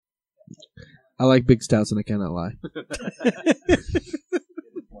I like big stouts and I cannot lie.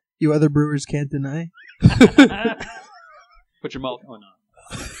 You other brewers can't deny. Put your mouth on.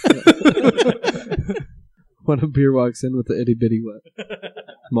 When a beer walks in with the itty bitty what?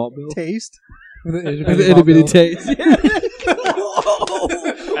 Malt bill? Taste. With the itty bitty taste. And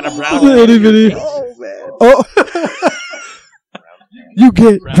a brown The itty bitty. Oh, man. Oh. You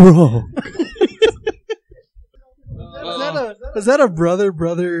get drunk. Is that a brother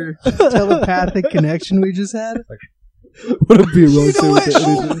telepathic connection we just had? What a beer walks in with the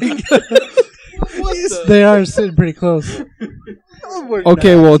itty bitty. They are sitting pretty close.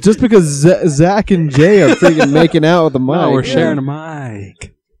 Okay, well, just because Zach and Jay are freaking making out with the mic. No, we're sharing a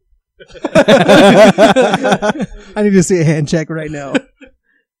mic. I need to see a hand check right now.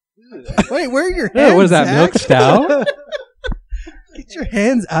 Wait, where are your hands? Yeah, what is that, Zach? milk stout? Get your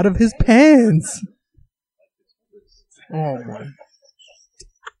hands out of his pants. Oh, my.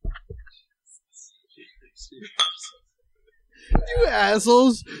 You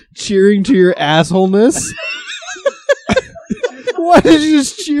assholes cheering to your assholeness. Why did you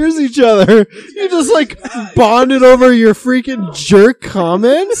just cheers each other? You just like bonded over your freaking jerk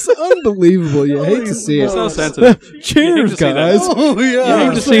comments? Unbelievable. You hate to see it. So sensitive. Cheers, guys. Oh, yeah. You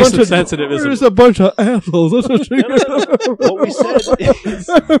need to see some sensitivism. We're just a bunch of assholes. That's what What we said is...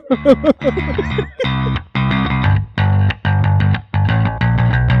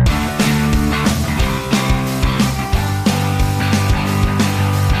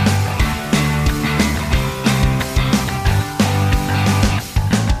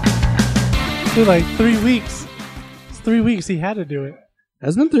 Dude, like 3 weeks. It's 3 weeks. He had to do it.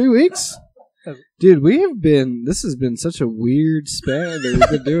 Has been 3 weeks? Dude, this has been such a weird span that we've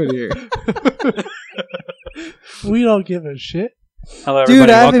been doing here. We don't give a shit. Hello, Dude,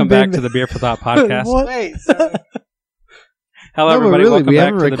 everybody. I haven't Welcome back been- to the Beer for Thought podcast. What? Wait, sorry. Hello, No, but everybody. really, Welcome we back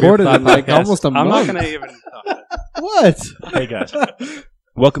haven't to the Beer for recorded Thought in, like, podcast. almost a I'm not month. going to even talk. What? Hey, guys.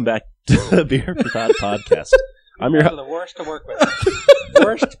 Welcome back to the Beer for Thought podcast. I'm your the worst to work with.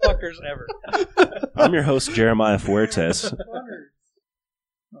 Worst fuckers ever. I'm your host, Jeremiah Fuertes.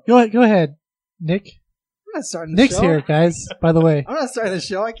 Go ahead, Nick. I'm not starting the Nick's show. here, guys. By the way, I'm not starting the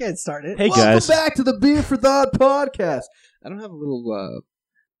show. I can't start it. Hey, Welcome guys. back to the Beer for Thought podcast. I don't have a little.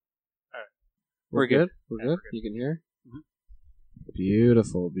 We're good. We're good. You can hear.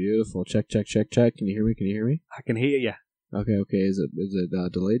 Beautiful, beautiful. Check, check, check, check. Can you hear me? Can you hear me? I can hear you. Okay, okay. Is it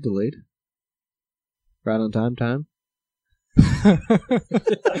delayed? Delayed. Right on time. Time.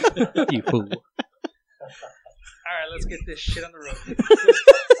 You fool. Alright, let's get this shit on the road.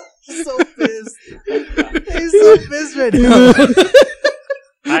 He's so pissed. He's so pissed right now.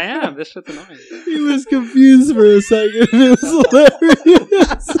 I am. This shit's annoying. He was confused for a second. It was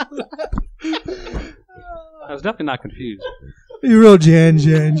hilarious. I was definitely not confused. You real Jan.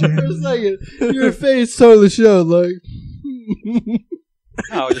 For a second, your face totally showed like.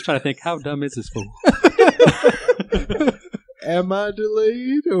 I was just trying to think, how dumb is this fool? Am I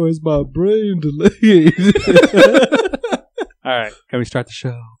delayed or is my brain delayed? Alright, can we start the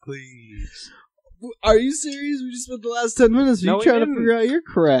show, please? Are you serious? We just spent the last 10 minutes No, we trying to didn't. figure out your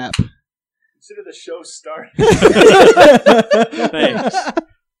crap. Consider the show started. Thanks.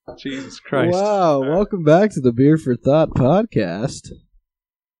 Jesus Christ. Wow, welcome back to the Beer for Thought podcast.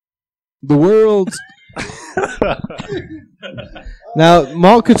 The world's... Now,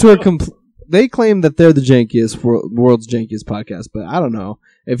 Malt Couture, they claim that they're the jankiest, world's jankiest podcast, but I don't know.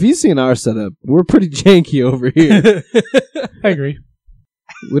 If you've seen our setup, we're pretty janky over here. I agree.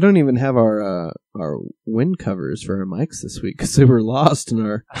 We don't even have our wind covers for our mics this week because they were lost in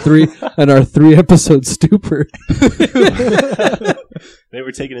our three episode stupor. They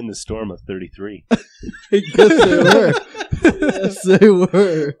were taken in the storm of 33. Yes, they were. Yes, they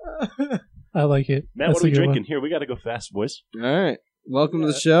were. I like it. Matt, That's what are we a good drinking? Here, we got to go fast, boys. All right. Welcome to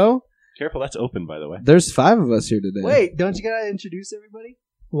the show. Careful, that's open, by the way. There's 5 of us here today. Wait, don't you gotta introduce everybody?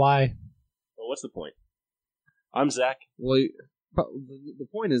 Why? Well, what's the point? I'm Zach. Well, the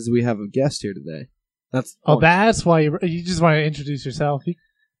point is we have a guest here today. That's Oh, that's why you just want to introduce yourself.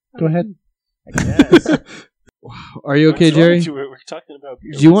 Go ahead. I guess. Are you okay, What's wrong Jerry? with you? We're talking about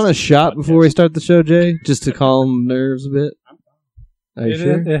beer. Do you want a shot before we start the show, Jay? Just to calm nerves a bit? Are you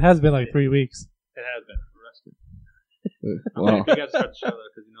sure? It has been like 3 weeks. It has been. Wow. You guys start the show, though,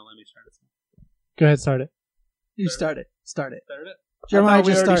 because let me start it. Go ahead, start it. You start it. Start it. Start it? Jeremiah we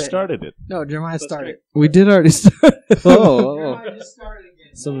just already started. started it. No, Jeremiah started. We did already start. Oh. Jeremiah just started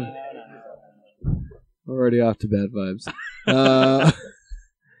again. Some- We're already off to bad vibes.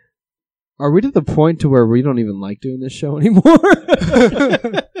 Are we to the point to where we don't even like doing this show anymore?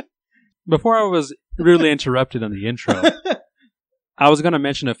 Before I was rudely interrupted on the intro, I was going to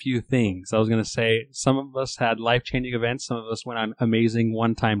mention a few things. I was going to say some of us had life-changing events. Some of us went on amazing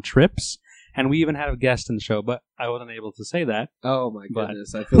one-time trips. And we even had a guest in the show, but I wasn't able to say that. Oh my But-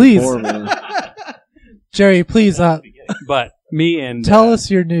 goodness! I feel Please. horrible. Jerry, please But me and tell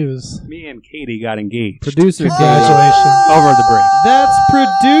us your news. me and Katie got engaged Producer Katie. Congratulations. over the break. That's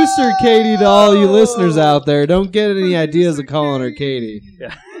producer Katie to all you listeners out there. Don't get any ideas of calling her Katie.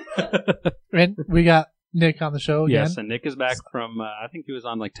 And we got Nick on the show again. Yes, and Nick is back from I think he was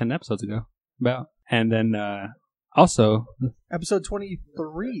on like 10 episodes ago. And then also Episode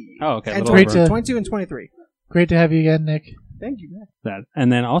 23. oh okay, a And little Great over to- 22 and 23. Great to have you again, Nick. Thank you, man. that.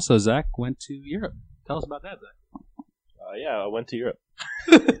 And then also Zach went to Europe. Tell us about that, Zach. Yeah, I went to Europe.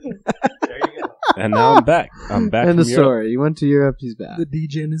 There you go. And now I'm back. I'm back End from of Europe. story. You went to Europe. He's back. The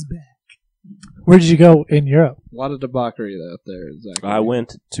DJ is back. Where did you go in Europe? A lot of debauchery out there. Exactly. I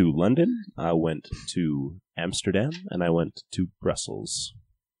went to London, I went to Amsterdam, and I went to Brussels.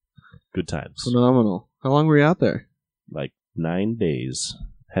 Good times. Phenomenal. How long were you out there? Like 9 days.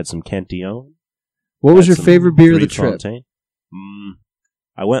 Had some Cantillon. What was had your some favorite beer of the Brie trip? Fontaine.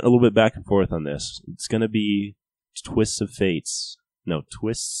 I went a little bit back and forth on this. It's going to be Twists of Fate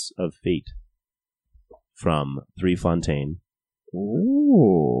from Three Fontaine,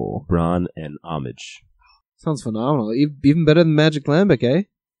 Ooh. Braun, and Homage. Sounds phenomenal. Even better than Magic Lambic, eh?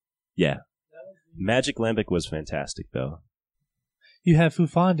 Yeah. Magic Lambic was fantastic, though. You had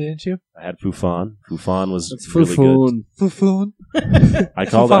Fufan, didn't you? I had Fufan. Fufan was That's really good. Fufun.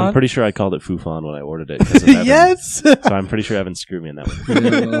 Fufun. I'm pretty sure I called it Fufan when I ordered it. 'Cause of Evan. Yes! So I'm pretty sure Evan screwed me in that one.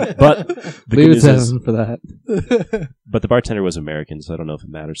 Yeah, well, But the leave good it news to is, Evan for that. but the bartender was American, so I don't know if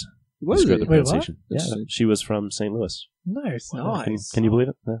it matters. Was Screw it? the Wait, what? pronunciation. Yeah, Interesting. she was from St. Louis. Nice. Can you believe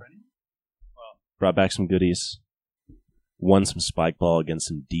it? Yeah. Brought back some goodies. Won some spike ball against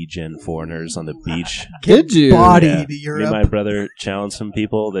some degen foreigners on the beach. Did you? Bodied Yeah. Me Europe. and my brother challenged some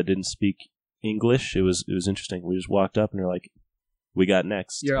people that didn't speak English. It was interesting. We just walked up and they're like, "We got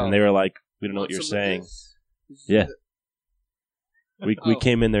next," You're and all- they were like, "We don't know what you're saying." Yeah. We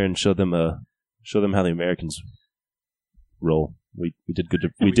came in there and showed them how the Americans roll. We did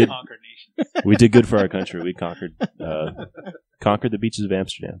good. We did conquered nations. we did good for our country. We conquered the beaches of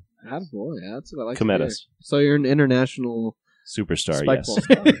Amsterdam. Ah, boy, that's what I like Come to at hear. us, So you're an international superstar. spike Yes, ball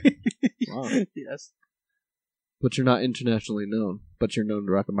star. Wow. Yes. But you're not internationally known. But you're known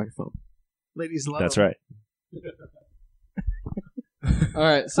to rock a microphone. Ladies love that's them. right. All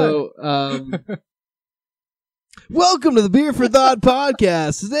right, so welcome to the Beer for Thought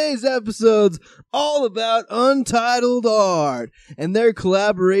podcast. Today's episode's all about Untitled Art and their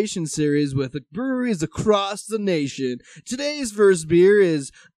collaboration series with breweries across the nation. Today's first beer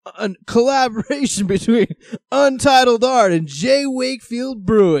is a collaboration between Untitled Art and J. Wakefield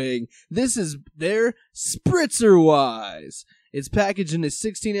Brewing. This is their Spritzer Wise. It's packaged in a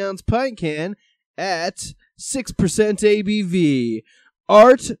 16-ounce pint can at 6% ABV.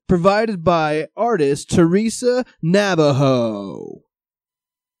 Art provided by artist Teresa Navajo.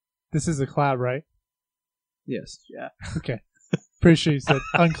 This is a collab, right? Yes. Okay. Pretty sure you said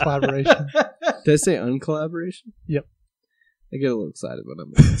uncollaboration. Did I say uncollaboration? Yep. I get a little excited when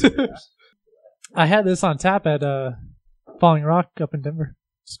I'm I had this on tap at Falling Rock up in Denver.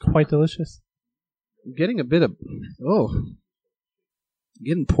 It's quite delicious. I'm getting a bit of I'm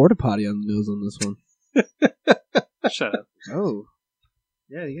getting porta potty on the nose on this one. Shut up. Oh.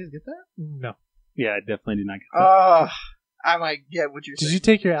 Yeah, you guys get that? No. Yeah, I definitely did not get that. I might get what you're Did saying. you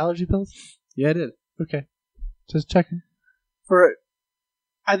take your allergy pills? Yeah, I did. Okay. Just checking.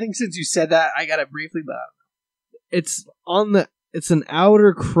 I think since you said that, I got it briefly, but It's it's an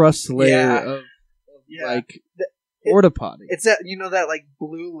outer crust layer Yeah. of yeah. like porta potty. It's that, that like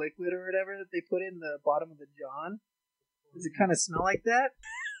blue liquid or whatever that they put in the bottom of the John. Does it kind of smell like that?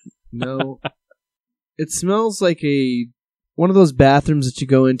 No. It smells like one of those bathrooms that you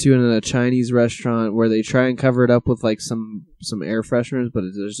go into in a Chinese restaurant where they try and cover it up with like some air fresheners, but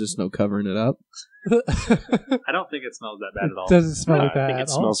there's just no covering it up. I don't think it smells that bad at all. It doesn't smell like I that think at it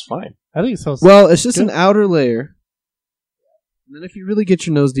all. smells fine. I think it smells. Well, it's just Good. an outer layer. And then if you really get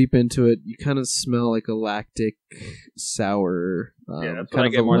your nose deep into it, you kind of smell like a lactic sour, Yeah, that's what kind I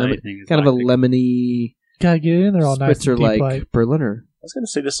of get a more than lemon, anything. is kind of a lactic. lemony Gotta get it in there all nice and spritzer deep like like. Berliner. I was going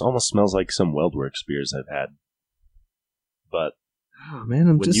to say this almost smells like some Weldworks beers I've had. But Oh man,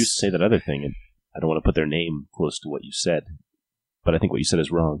 I'm when just you say that other thing, I don't want to put their name close to what you said. But I think what you said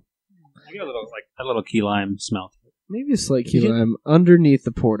is wrong. I get a little key lime smell. maybe a slight key You get- lime underneath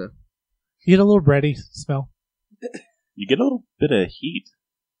the porta. You get a little bready smell. You get a little bit of heat.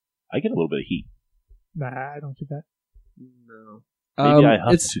 I get a little bit of heat. Nah, I don't get that. No. Maybe I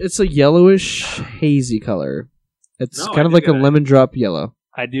huffed it's a yellowish hazy color, It's No, kind I of do like a get it. lemon drop yellow.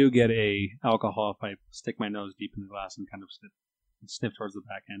 I do get a alcohol if I stick my nose deep in the glass and kind of sniff towards the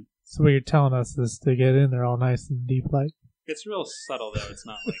back end. So what you're telling us is to get in there all nice and deep like. It's real subtle though. It's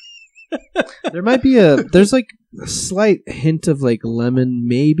not like There might be there's like a slight hint of like lemon,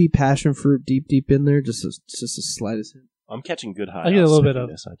 maybe passion fruit deep in there. Just the slightest hint. I'm catching good high. I get a little bit of-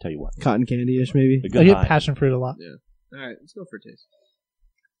 this. I tell you what, Cotton candy-ish, maybe. a I good get high. passion fruit a lot. All right, let's go for a taste.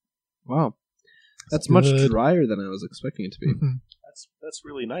 Wow. That's much good. drier than I was expecting it to be. Mhm. That's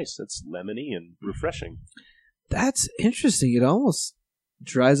really nice. That's lemony and refreshing. That's interesting. It almost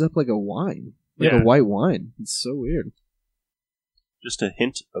dries up like a wine. Like Yeah. a white wine. It's so weird. Just a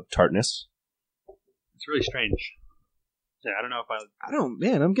hint of tartness. it's really strange. Yeah, I don't know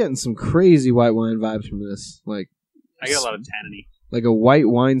if I'm getting some crazy white wine vibes from this. Like I get a lot of tanniny. like a white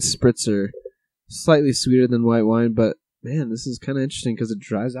wine spritzer. Slightly sweeter than white wine, but man, this is kind of interesting because it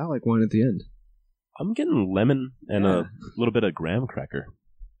dries out like wine at the end. I'm getting lemon and a little bit of graham cracker.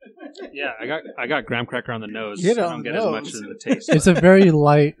 Yeah, I got graham cracker on the nose. Get I on don't get the as much nose. in the taste. It's a very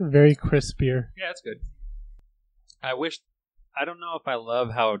light, very crisp beer. Yeah, it's good. I don't know if I love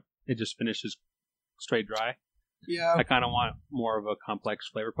how it just finishes straight dry. Yeah. I kind of want more of a complex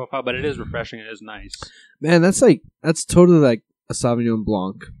flavor profile, but it is refreshing. It is nice. Man, that's totally like a Sauvignon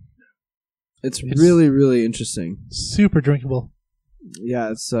Blanc. It's really, really interesting. Super drinkable. Yeah,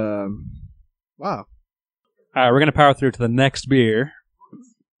 it's wow. All right, we're going to power through to the next beer.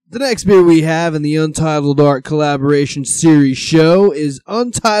 The next beer we have in the Untitled Art Collaboration Series show is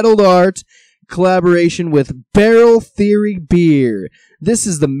Untitled Art collaboration with Barrel Theory Beer. This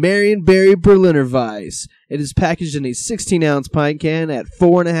is the Marionberry Berliner Weiss. It is packaged in a 16-ounce pint can at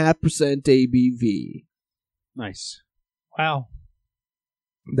 4.5% ABV. Nice. Wow.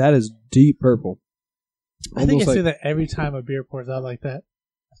 That is deep purple. I think I Almost say that every time a beer pours out like that.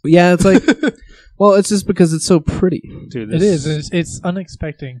 Yeah, it's like, well, it's just because it's so pretty. Dude, It is. It's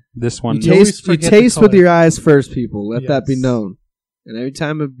unexpected. This one. You always taste, you forget the taste with color. your eyes first, people. Let that be Yes. known. And every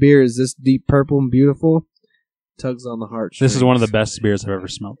time a beer is this deep purple and beautiful, tugs on the heart. This is one of the best beers I've ever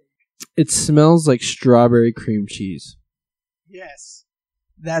smelled. It smells like strawberry cream cheese. Yes.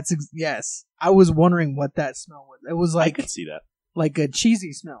 Yes. I was wondering what that smell was. It was I like could see that. a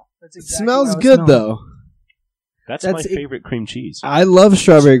cheesy smell. That's It exactly smells what I was good smelling. though. That's That's my it- favorite cream cheese. I love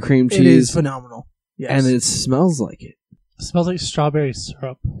strawberry cream It is cheese, phenomenal. Yes. and it smells like it. It smells like strawberry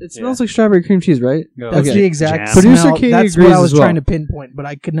syrup. It smells like strawberry cream cheese, right? That's Okay. the exact Jam. Producer smell. Katie That's agrees what I was as well. trying to pinpoint, but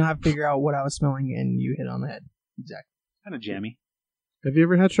I could not figure out what I was smelling, and you hit on the head. Exactly. Kind of jammy. Have you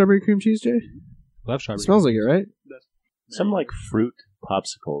ever had strawberry cream cheese, Jay? Love It strawberry. smells like it, right? Some like fruit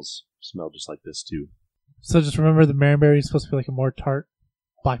popsicles smell just like this too. So just remember the Marionberry is supposed to be like a more tart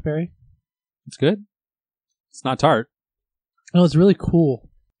blackberry. It's good. It's not tart. No, it's really cool.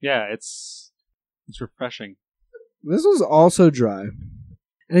 Yeah, it's refreshing. This was also dry,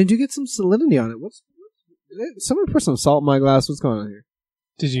 and I do get some salinity on it. Somebody put some salt in my glass. What's going on here?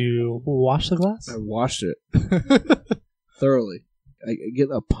 Did you wash the glass? I washed it thoroughly. I get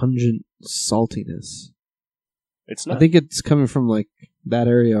a pungent saltiness. It's I not. think it's coming from like that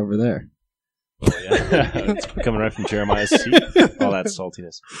area over there. it's coming right from Jeremiah's seat. All that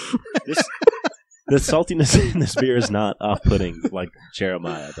saltiness. The saltiness in this beer is not off-putting like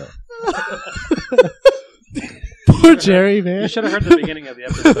Jeremiah, though. Poor Jerry, man. You should have heard the beginning of the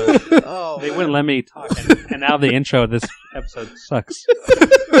episode. Oh, They wouldn't let me talk, and now the intro of this episode sucks.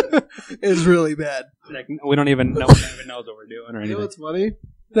 It's really bad. Like, we don't even know. No one even knows what we're doing or You know anything. what's funny?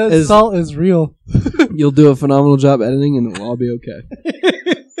 That Is- salt is real. You'll do a phenomenal job editing, and it'll all be okay.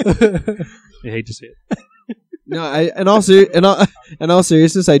 You hate to see it. No, in all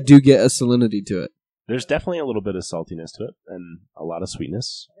seriousness, I do get a salinity to it. There's definitely a little bit of saltiness to it and a lot of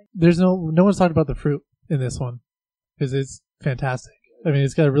sweetness. There's no one's talked about the fruit in this one because it's fantastic. I mean,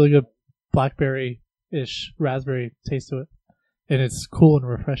 it's got a really good blackberry-ish raspberry taste to it, and it's cool and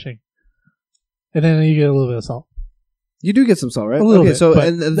refreshing. And then you get a little bit of salt. You do get some salt, right? A little okay, bit. so but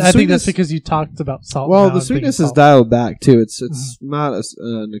and the I think that's sweetness- because you talked about salt. well, now the I'm thinking sweetness is salt. dialed back too. It's not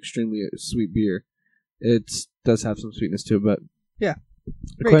an extremely sweet beer. It does have some sweetness to it, but Yeah. I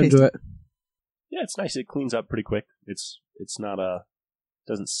Very quite enjoy it. Yeah, it's nice. It cleans up pretty quick. It's not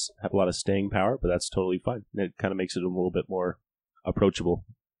doesn't have a lot of staying power, but that's totally fine. It kind of makes it a little bit more approachable.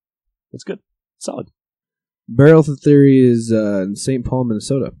 It's good. Solid. Barrel Theory is in St. Paul,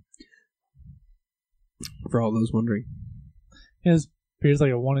 Minnesota. For all those wondering. Yeah, this beer's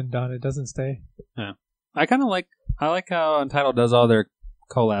like a one and done. It doesn't stay. I kind of like. I like how Untitled does all their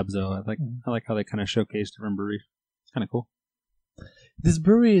collabs, though. I like how they kind of showcase different breweries. It's kind of cool. This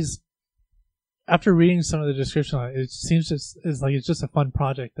brewery is, after reading some of the description on it, it seems just it's like it's just a fun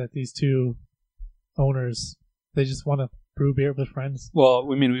project that these two owners They just want to brew beer with friends. Well,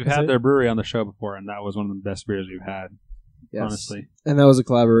 I mean, we've Is had it? their brewery on the show before, and that was one of the best beers we've had. Yes. Honestly, And that was a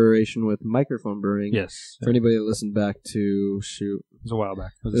collaboration with Microphone Brewing. yes, For anybody that listened back to it was a while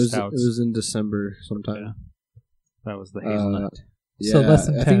back. It it was, was, stouts. it was in December sometime. Yeah. That was the hazelnut. Yeah, So less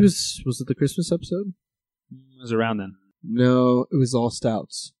than I 10. think it was it the Christmas episode? It was around then. No, it was all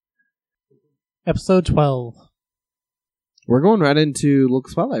stouts. Episode 12. We're going right into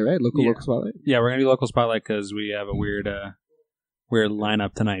local spotlight, right? Yeah. Local spotlight. Yeah, we're gonna do local spotlight because we have a weird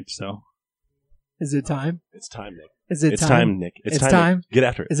lineup tonight. So Is it time? It's time, Nick. Is it It's time, Nick. It's time. time? Nick. Get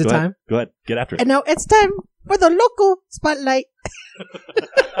after it. Is it Go ahead. time? Go ahead. Get after it. And now it's time for the local spotlight.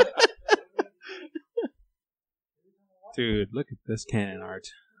 dude, look at this can art.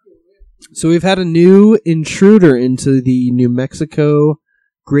 So we've had a new intruder into the New Mexico,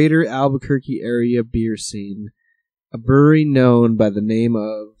 Greater Albuquerque area beer scene. A brewery known by the name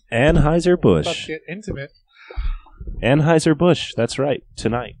of Anheuser About to Busch. get intimate. Anheuser Busch. That's right.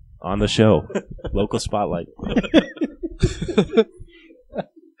 Tonight on the show, local spotlight.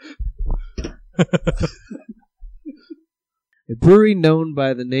 a brewery known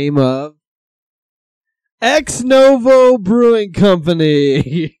by the name of Ex Novo Brewing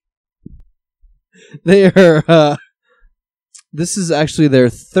Company. They are. This is actually their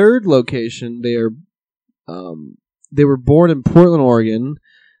third location. They are. They were born in Portland, Oregon.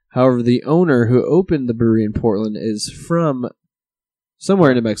 However, the owner who opened the brewery in Portland is from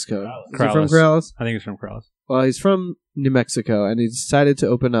somewhere in New Mexico. Is he from Corrales. Corrales? I think it's from Corrales. Well, he's from New Mexico, and he decided to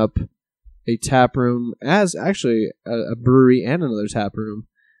open up a tap room as actually a brewery and another tap room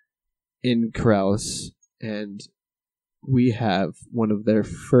in Corrales. And we have one of their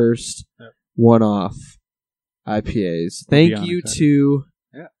first one-off IPAs. Thank beyond you excited. to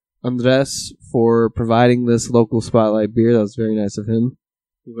Yeah. Andres for providing this local spotlight beer. That was very nice of him.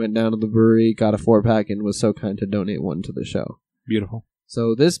 He went down to the brewery, got a 4-pack, and was so kind to donate one to the show. Beautiful.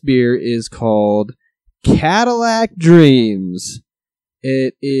 So this beer is called Cadillac Dreams.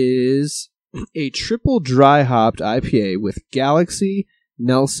 It is a triple dry hopped IPA with Galaxy,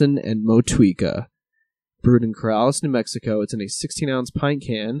 Nelson, and Motueka. Brewed in Corrales, New Mexico. It's in a 16-ounce pint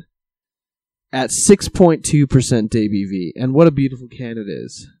can at 6.2% ABV. And what a beautiful can it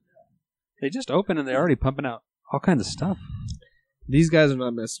is. They just opened and they're already pumping out all kinds of stuff. These guys are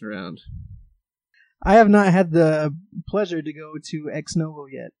not messing around. I have not had the pleasure to go to Ex Novo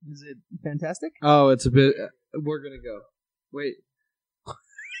yet. Is it fantastic? Oh, it's a bit... we're going to go. Wait.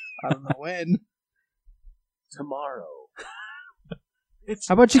 I don't know when. Tomorrow.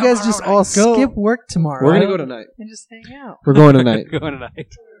 How about you guys just all skip work tomorrow? We're going to go tonight. and just hang out. We're going tonight. Going tonight.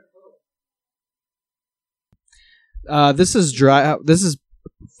 This is dry. This is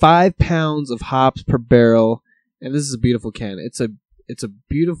 5 pounds of hops per barrel, and this is a beautiful can. It's a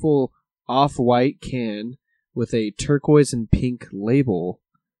beautiful off-white can with a turquoise and pink label.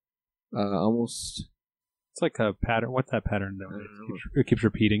 Almost. It's like a pattern. What's that pattern though? It keeps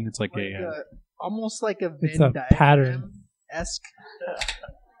repeating. It's like Almost like a Venn It's a diagram pattern. esque.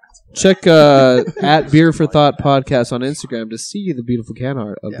 Check at Beer for Thought podcast on Instagram to see the beautiful can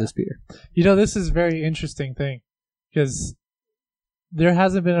art of this beer. You know, this is a very interesting thing because there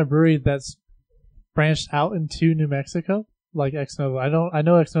hasn't been a brewery that's branched out into New Mexico like Ex Novo. I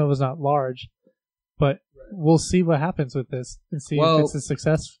know Ex Novo is not large, but we'll see what happens with this and see if it's a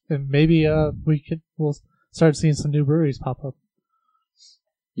success. And maybe we'll start seeing some new breweries pop up.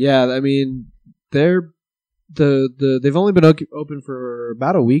 Yeah, I mean they've only been open for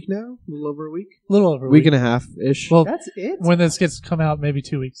about a week now, a little over a week, A little over a week and a half ish. Well, That's it. when this gets come out, maybe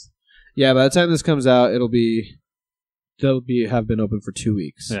 2 weeks. Yeah, by the time this comes out, they'll have been open for 2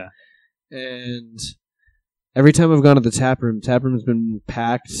 weeks. Yeah. And every time I've gone to the tap room's been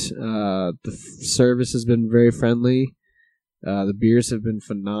packed. The service has been very friendly. The beers have been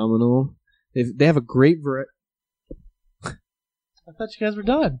phenomenal. They have a great variety. I thought you guys were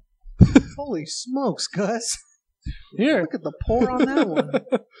done. Holy smokes, Gus! Here, Look at the pour on that one.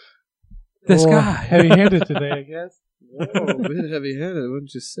 this Oh, guy. heavy-handed today, I guess. Whoa, a bit heavy-handed,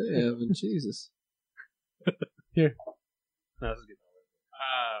 wouldn't you say, Evan? Jesus. No, this is good.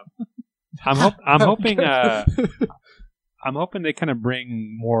 I'm hoping they kind of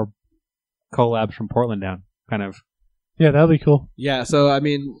bring more collabs from Portland down. Kind of. Yeah, that'll be cool. Yeah, so I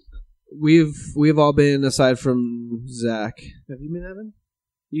mean, we've all been, aside from Zach. Have you been, Evan?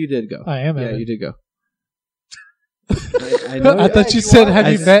 You did go. I am Yeah, Evan. you did go. I know. I thought you said,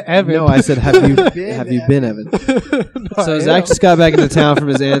 "Have you met Evan?" No, I said, "Have you been Evan?" No, So I Zach am. just got back into town from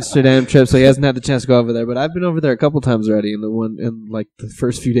his Amsterdam trip, so he hasn't had the chance to go over there. But I've been over there a couple times already in the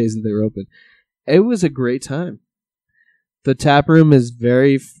first few days that they were open. It was a great time. The tap room is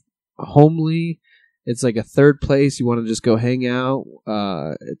very homely. It's like a third place. You want to just go hang out.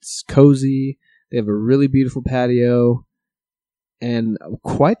 It's cozy. They have a really beautiful patio and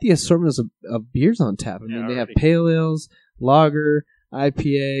quite the assortment of beers on tap. I mean, they have pale ales, lager,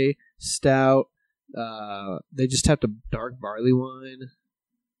 IPA, stout. They just tapped a dark barley wine.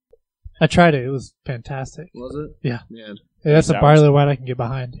 I tried it. It was fantastic. Was it? Yeah. Man. Yeah, that's a barley wine I can get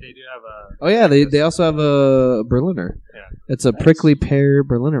behind. They do have a. Oh yeah, they also have a Berliner. Yeah. It's a prickly pear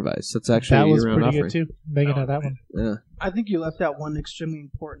Berliner Weiss. That's actually That was a year-round pretty offering. good too. Megan had that one. Yeah. I think you left out one extremely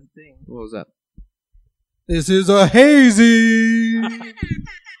important thing. What was that? This is a hazy.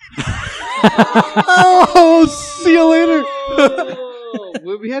 Oh, see you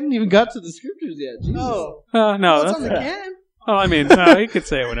later. We hadn't even got to the scriptures yet. Jesus. Oh, no, it's that's on the can. Oh, I mean, no, you could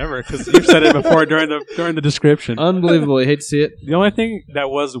say it whenever because you said it before during the description. Unbelievable. I hate to see it. The only thing that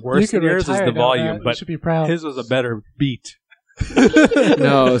was worse than yours is the volume, You but should be proud. his was a better beat.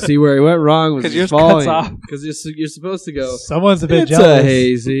 No, see where he went wrong was 'Cause his yours cuts volume. off. Because you're supposed to go. Someone's a bit It's jealous. a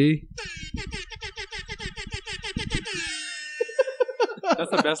hazy.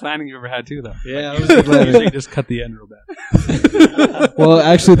 That's the best landing you've ever had, too, though. Yeah, Usually you just cut the end real bad. well,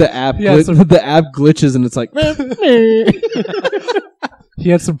 actually, the app Yeah, the app glitches and it's like. He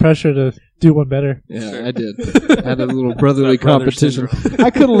had some pressure to do one better. Yeah, I did. I had a little brotherly That brother competition. syndrome.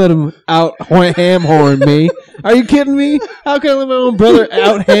 I couldn't let him out ham horn me. Are you kidding me? How can I let my own brother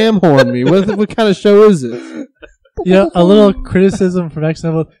out ham horn me? What kind of show is this? Yeah, a little criticism from X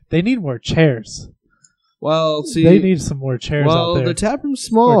Level. They need more chairs. Well, see, They need some more chairs out there. the tap room's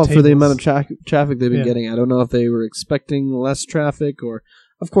small Or for the amount of tables. traffic they've been Yeah. getting. I don't know if they were expecting less traffic or,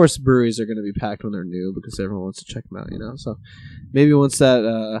 of course, breweries are going to be packed when they're new because everyone wants to check them out, you know? So maybe once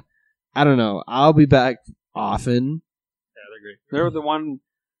that, I don't know. I'll be back often. Yeah, they're great. They're the one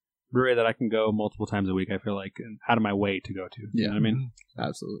brewery that I can go multiple times a week, I feel like, and out of my way to go to. You know what I mean?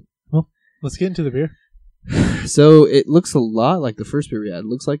 Absolutely. Let's get into the beer. So it looks a lot like the first beer we had. It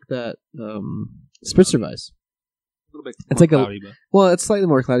looks like that Spritzer Weiss. A little bit It's more like a- cloudy, but Well, it's slightly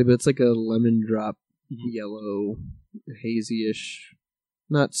more cloudy, but it's like a lemon drop, Mhm. yellow, hazy-ish.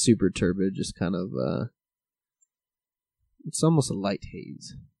 Not super turbid, just kind of, it's almost a light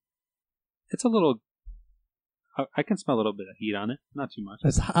haze. it's a little... I can smell a little bit of heat on it. Not too much.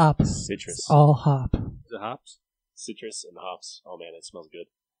 It's hops. Citrus. All hop. Is it hops? Citrus and hops. Oh, man, it smells good.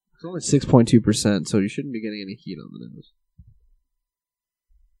 It's only 6.2%, so you shouldn't be getting any heat on the nose.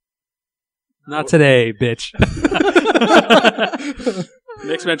 Not today, bitch.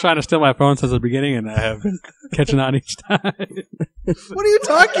 Nick's been trying to steal my phone since the beginning, and I have been catching on each time. What are you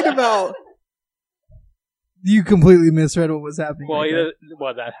talking about? You completely misread what was happening. Well, right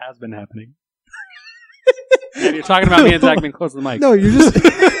there. that has been happening. And you're talking about me and Zach being close to the mic. No,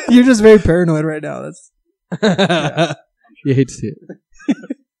 you're just very paranoid right now. That's You hate to see it.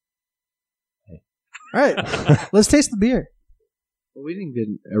 all right. Let's taste the beer. Well, we didn't get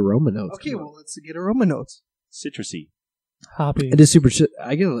aroma notes. Okay, well, let's get aroma notes. Citrusy. Hoppy. It is super.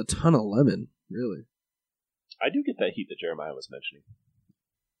 I get a ton of lemon, really. I do get that heat that Jeremiah was mentioning.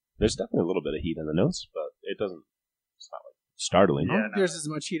 There's definitely a little bit of heat in the nose, but it's not like startling. I don't think there's as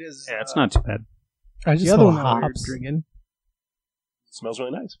much heat as Yeah, it's not too bad. I just the other smell one that we were hops. drinking. It smells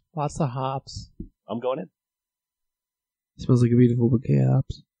really nice. Lots of hops. I'm going in. It smells like a beautiful bouquet of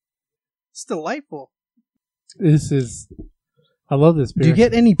hops. It's delightful. This is. I love this beer. Do you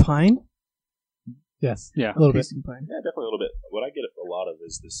get any pine? Yes. Yeah. A little bit. Tasting pine. Yeah, definitely a little bit. What I get a lot of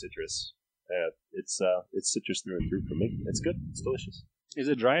is the citrus. It's citrus through and through for me. It's good. It's delicious. Is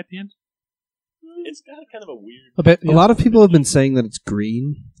it dry at the end? It's got kind of a weird. A bit. A lot of people have been saying that it's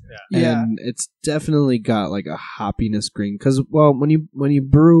green. Yeah. And it's definitely got like a hoppiness green. Because, well, when you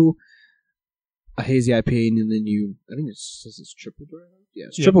brew a hazy IPA and then I think it's triple dry hop? Yeah,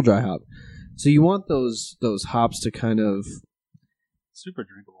 it's triple dry hop. So you want those hops to kind of, Super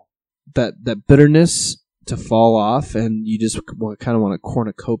drinkable. that bitterness to fall off, and you just kind of want a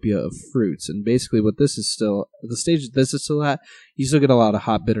cornucopia of fruits. And basically what this is still, the stage that this is still at, you still get a lot of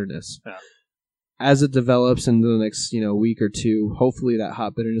hop bitterness. Yeah. As it develops into the next, week or two, hopefully that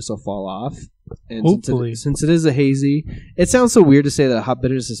hop bitterness will fall off. And Hopefully. since it is a hazy, it sounds so weird to say that hop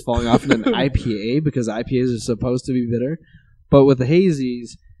bitterness is falling off in an IPA because IPAs are supposed to be bitter. But with the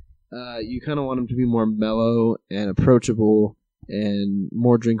hazies, you kind of want them to be more mellow and approachable and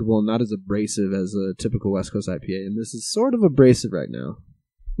more drinkable and not as abrasive as a typical West Coast IPA. And this is sort of abrasive right now.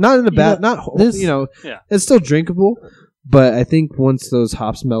 Not in a bad, Yeah. it's still drinkable, but I think once those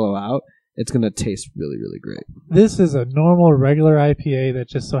hops mellow out, it's going to taste really, really great. This is a normal, regular IPA that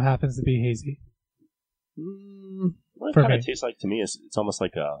just so happens to be hazy. What it For kind me. of tastes like to me is it's almost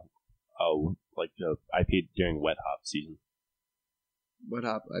like a IPA during wet hop season. Wet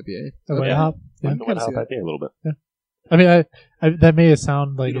hop IPA. A white hop. I Yeah. like the wet hop IPA a little bit. I mean, I that may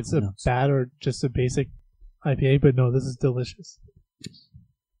sound like Beautiful it's a notes. bad or just a basic IPA, but no, this is delicious.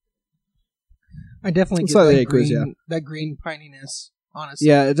 I definitely get Slightly that aqueous, green, that green pininess. Honestly,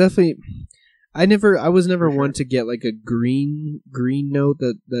 Yeah, it definitely. I was never one to get like a green note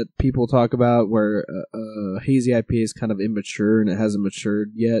that people talk about, where hazy IPA is kind of immature and it hasn't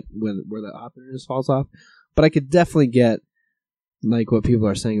matured yet where the hoppiness falls off. But I could definitely get like what people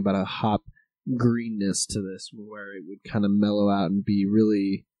are saying about a hop greenness to this, where it would kind of mellow out and be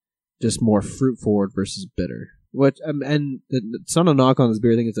really just more fruit forward versus bitter. Which and it's not a knock on this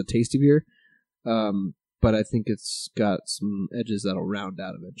beer. I think it's a tasty beer, but I think it's got some edges that'll round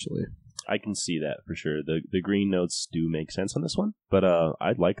out eventually. I can see that for sure. The green notes do make sense on this one, but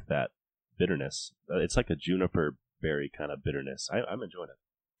I like that bitterness. It's like a juniper berry kind of bitterness. I'm enjoying it.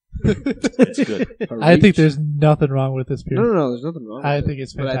 It's good. I think there's nothing wrong with this beer. no. There's nothing wrong. I with think it.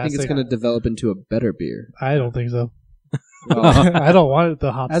 it's But I think it's fantastic. going to develop into a better beer. I don't think so. Well, I don't want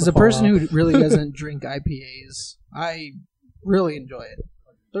the hops. as to a fall person off. who really doesn't drink IPAs, I really enjoy it.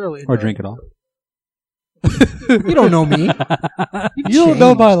 Thoroughly enjoy Or drink it all. You don't know me. you don't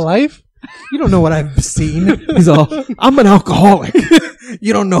know my life. You don't know what I've seen. he's all, I'm an alcoholic.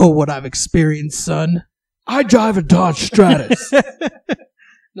 You don't know what I've experienced, son. I drive a Dodge Stratus.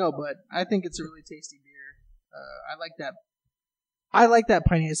 No, but I think it's a really tasty beer. I like that. I like that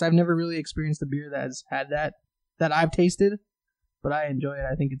pininess. I've never really experienced a beer that has had that I've tasted, but I enjoy it.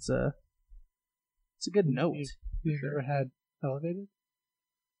 I think it's a good note. You've never had elevated?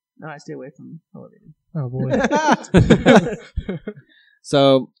 No, I stay away from elevated. Oh boy.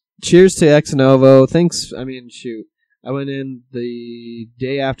 So, cheers to Ex Novo. Thanks. I mean, shoot. I went in the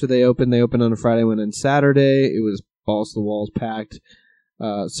day after they opened. They opened on a Friday. I went in Saturday. It was balls to the walls packed.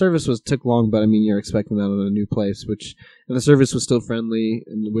 Service took long, but I mean, you're expecting that on a new place, and the service was still friendly,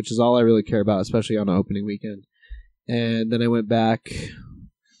 and which is all I really care about, especially on an opening weekend. And then I went back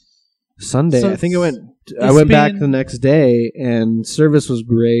Sunday. So I think I went it's back been- the next day, and service was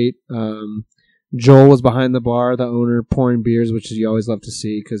great. Joel was behind the bar, the owner, pouring beers, which you always love to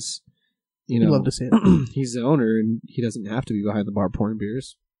see because You love to see it. he's the owner and he doesn't have to be behind the bar pouring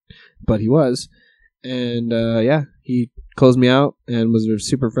beers, but he was. And he closed me out and was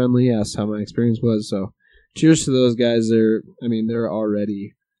super friendly. Asked how my experience was. So, cheers to those guys. They're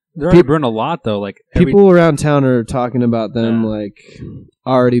already They're already brewing a lot though. Like people around town are talking about them like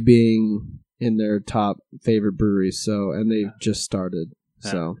already being in their top favorite breweries. So, and they've just started.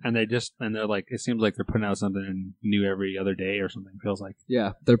 So, and they're like, it seems like they're putting out something new every other day or something. Feels like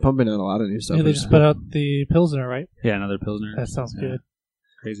yeah, they're pumping out a lot of new stuff. Yeah, they just put out the Pilsner, right? another Pilsner. That sounds Yeah. good.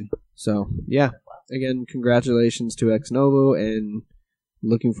 Crazy. So, yeah. Again, congratulations to Ex Novo, and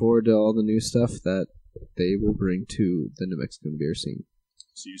looking forward to all the new stuff that they will bring to the New Mexican beer scene.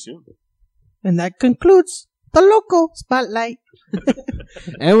 See you soon. And that concludes the local spotlight.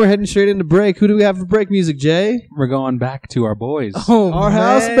 And we're heading straight into break. Who do we have for break music, Jay? We're going back to our boys. Oh, Our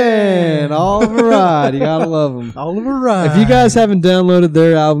house band, Oliver Rod. You gotta love them. Oliver Rod. If you guys haven't downloaded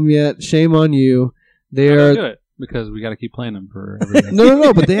their album yet, shame on you. They How do are we do it? Because we got to keep playing them for every day.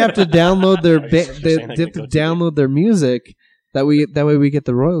 no, but they have to download their You're saying they I have can to go to download their music. That way we get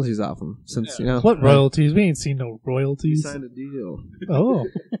the royalties off them. Since you know What royalties? We ain't seen no we royalties. signed a deal. Oh.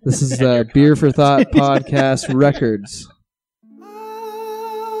 This is Beer for Thought Podcast Records.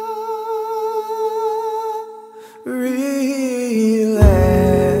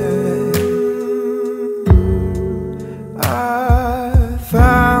 I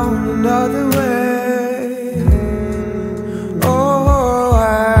found another way. Oh,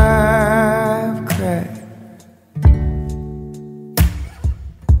 I've cracked.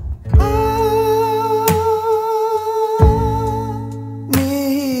 I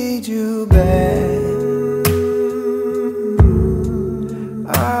need you back.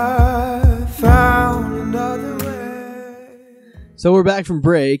 I found another way. So we're back from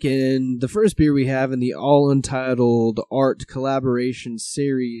break, and the first beer we have in the All Untitled Art Collaboration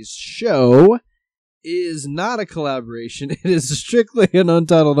Series show is not a collaboration. It is strictly an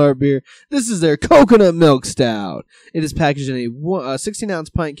Untitled Art beer. This is their Coconut Milk Stout. It is packaged in a 16-ounce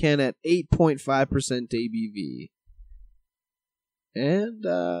pint can at 8.5% ABV. And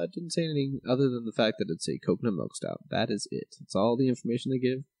it didn't say anything other than the fact that it's a Coconut Milk Stout. That is it. That's all the information they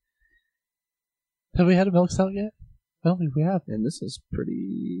give. Have we had a milk stout yet? I don't think we have. And this is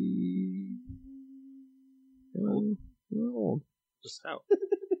pretty old. Just out.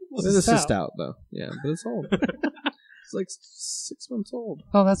 This is stout, though. Yeah, but it's old. It's like 6 months old.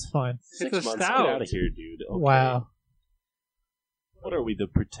 Oh, that's fine. 6 It's a months. stout. Get out of here, dude. Okay. Wow. What are we, the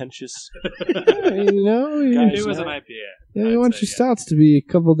pretentious? You know, Guys, It was an yeah. IPA. yeah, you I'd want say, your stouts to be a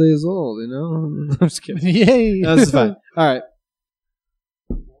couple days old, you know? I'm just kidding. Yay! No, this is fine. All right.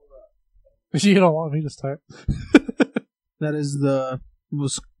 You don't want me to start. That is the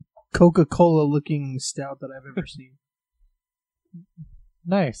most Coca-Cola looking stout that I've ever seen.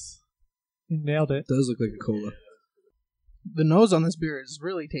 Nice. You nailed it. It does look like a cola. The nose on this beer is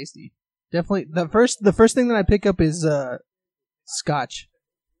really tasty. Definitely, the first thing that I pick up is Scotch.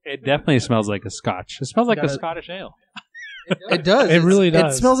 It definitely smells like a Scotch. It smells like a Got it. Scottish ale. It does. It really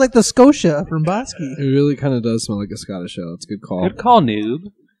does. It smells like the Scotia from Bosky. It really kind of does smell like a Scottish ale. It's a good call. Good call, noob.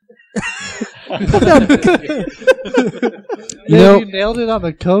 You know, you nailed it on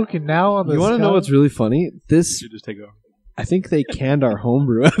the Coke and now on the you want to know Scotch? what's really funny? This, You just take over. I think they canned our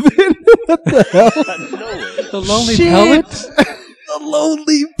homebrew. Evan. What the hell? The Lonely Shit. Pellet? The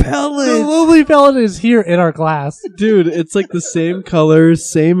Lonely The Pellet. Lonely Pellet is here in our glass. Dude, it's like the same color,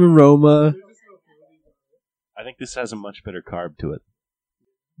 same aroma. I think this has a much better carb to it.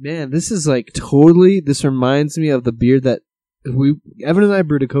 Man, this is like totally, this reminds me of the beer that Evan and I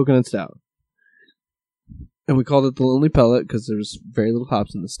brewed a coconut stout. And we called it the Lonely Pellet because there was very little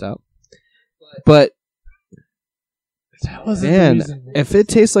hops in the stout. But That wasn't man, the reason. if it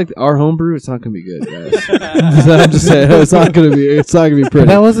tastes like our homebrew, it's not gonna be good, guys. I'm just saying, it's not gonna be pretty.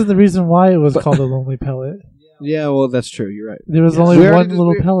 That wasn't the reason why it was called a Lonely Pellet. Yeah, well, that's true. You're right. There was Yes. only We already one did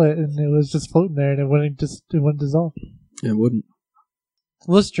little beer. pellet, and it was just floating there, and it wouldn't dissolve. It wouldn't.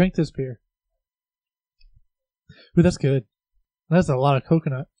 Let's drink this beer. Ooh, that's good. That's a lot of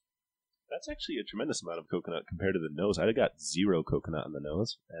coconut. That's actually a tremendous amount of coconut compared to the nose. I got 0 coconut on the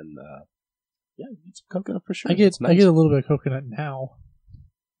nose, and yeah, you need some coconut for sure. I get It's nice. I get a little bit of coconut now.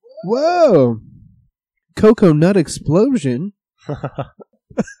 Whoa! Cocoa Nut Explosion.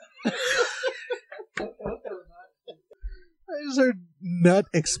 I just heard nut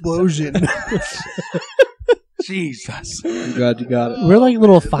explosion. Jesus. I'm glad you got it. We're like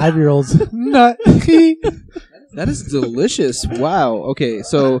little 5-year-olds. Nut. That is delicious. Wow. Okay,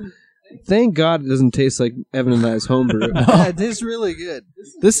 so thank God it doesn't taste like Evan and I's homebrew. Yeah, it is really good.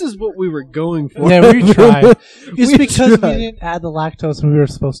 This is what we were going for. Yeah, we tried. It's We because tried. we didn't add the lactose when we were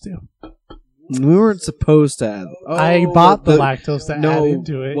supposed to. We weren't supposed to add. I Oh, bought the lactose to no, add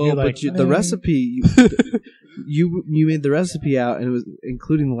into it. Well, You're but like, the "Nah." recipe, you made the recipe out, and it was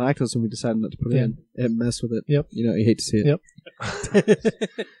including the lactose when we decided not to put it Yeah. in. It messed with it. Yep. You know, you hate to see it. Yep.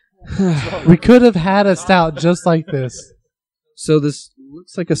 We could have had a stout just like this. So this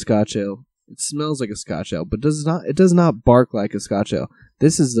looks like a Scotch ale. It smells like a Scotch ale, but it does not bark like a Scotch ale.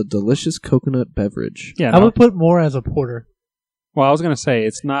 This is a delicious coconut beverage. Yeah, I no. would put more as a porter. Well, I was going to say,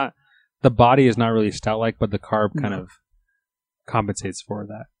 it's not, the body is not really stout-like, but the carb kind of compensates for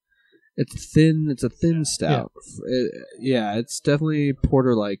that. It's thin. It's a thin stout. Yeah, it's definitely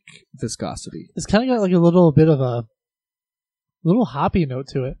porter-like viscosity. It's kind of got like a little bit of a little hoppy note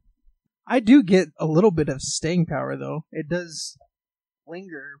to it. I do get a little bit of staying power, though. It does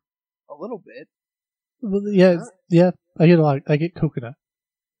linger a little bit. Well, yeah. I get a lot. I get coconut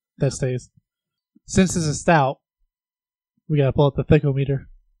that stays. Since it's a stout, we gotta pull out the thickometer.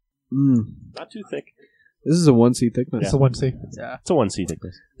 Not too thick. This is a 1C thickness. It's a 1C. Yeah. It's a 1C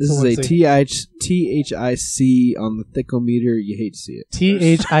thickness. This So is a let's THIC on the thickometer. You hate to see it.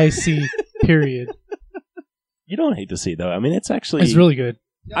 THIC. Period. You don't hate to see, though. I mean, it's actually. It's really good.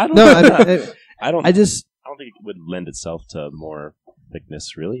 I don't. No, I don't. I just. I don't think it would lend itself to more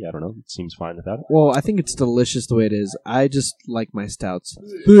thickness. Really, I don't know. It seems fine without it. Well, I think it's delicious the way it is. I just like my stouts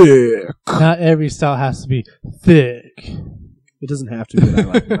thick. Not every stout has to be thick. It doesn't have to be. But I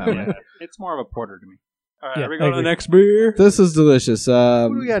like them that way. Yeah, it's more of a porter to me. All right, Yeah, are we I going to the agree. next beer? This is delicious. What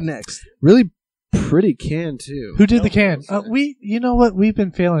do we got next? Really pretty can too. Who did the can? You know what? We've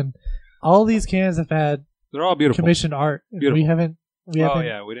been failing. All these cans have had They're all beautiful. commissioned art. And Beautiful. We haven't Oh, haven't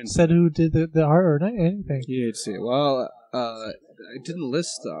yeah, we didn't. said who did the art or not anything. You hate to see it. Well, I didn't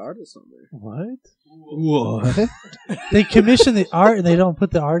list the artist on there. What? What? They commission the art and they don't put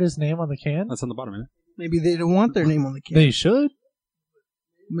the artist's name on the can? That's on the bottom, isn't it? Maybe they don't want their name on the can. They should.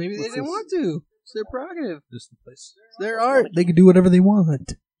 Maybe they didn't want to. It's their prerogative. Just the place. It's their art. They can do whatever they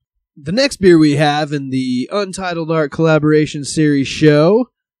want. The next beer we have in the Untitled Art Collaboration Series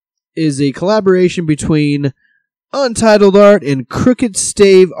show is a collaboration between Untitled Art and Crooked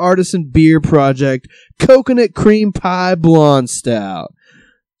Stave Artisan Beer Project Coconut Cream Pie Blonde Stout.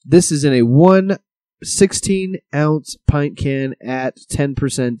 This is in a 1/16-ounce pint can at 10%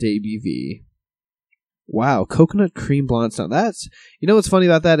 ABV. Wow, coconut cream blonde stout. That's, you know what's funny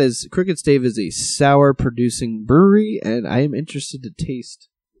about that is Crooked Stave is a sour producing brewery, and I am interested to taste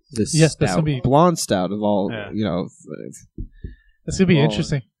this Yes, that's stout, gonna be- blonde stout of all. Yeah. You know, It's gonna be Oh.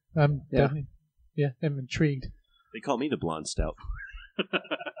 interesting. I'm Yeah. definitely, I'm intrigued. They call me the blonde stout.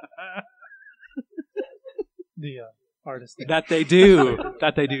 The artist. Thing. That they do.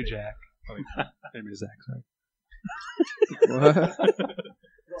 That they do, Jack. Oh, wait. Maybe Zach, sorry. What?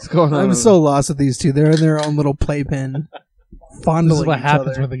 What's going on? I'm so lost with these two. They're in their own little playpen, fondling This is what each happens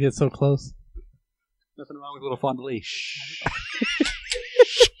other. when they get so close. Nothing wrong with a little fondue. Shh.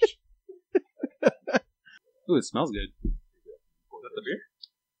 Ooh, it smells good. Is that the beer?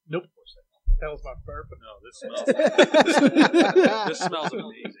 Nope. That was my burp. No, this smells. This smells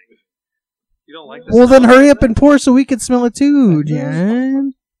amazing. You don't like this? Well, then hurry up and pour so we can smell it too,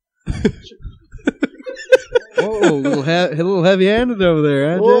 Jan. Whoa, a little heavy-handed over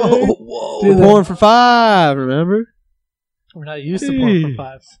there, huh, Jay? Whoa. We're pouring for 5, remember? We're not used to pouring for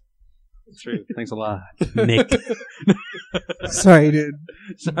 5. It's true. Thanks a lot, Nick. Sorry, dude.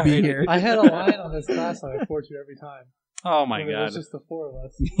 Sorry. Be here. I had a line on this glass that I poured to every time. Oh my When It was god. just the 4 of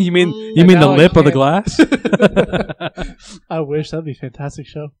us. You mean And the now I lip of the can't. glass? I wish that'd be a fantastic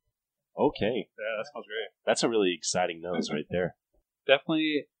show. Okay. Yeah, that smells great. That's a really exciting nose right there.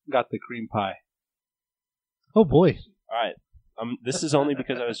 Definitely got the cream pie. Oh boy. All right. This is only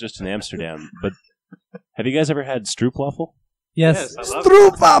because I was just in Amsterdam, but have you guys ever had stroopwafel? Yes. I love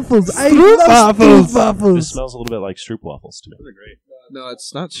Stroopwafels. I love This stroopwafels. smells a little bit like stroopwafels to me. Those are great. No,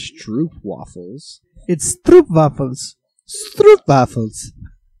 it's not Stroop waffles. It's stroopwafels. Stroopwafels.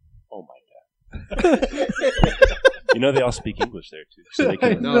 Oh my god. You know they all speak English there too, so they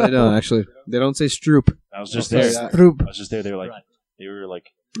can. No, they don't, actually. They don't say Stroop. I was just I'll there. tell you Stroop. I was just there. They were like.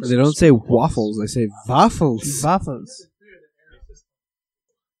 They don't say waffles, they say waffles. Waffles.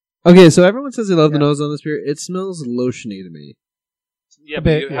 Okay, so everyone says they love the nose on this beer. It smells lotiony to me. Yeah, A but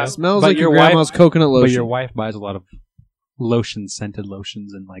bit, you yeah. have, It smells but like your your wife- grandma's coconut lotion. But your wife buys a lot of scented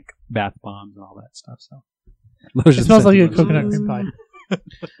lotions, and like bath bombs and all that stuff. So It smells like a scented coconut lotions. cream pie.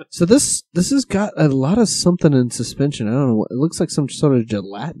 So this has got a lot of something in suspension. I don't know. It looks like some sort of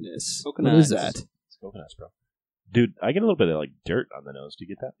gelatinous. What is that? It's coconuts, bro. Dude, I get a little bit of like dirt on the nose. Do you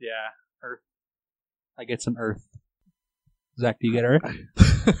get that? Yeah, earth. I get some earth. Zach, do you get earth?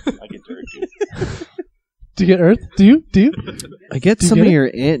 I get dirt, dude. Do you get Earth? Do you? I get Do you some get of it? your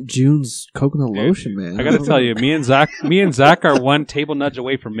Aunt June's coconut lotion, man. I gotta tell you, me and Zach are one table nudge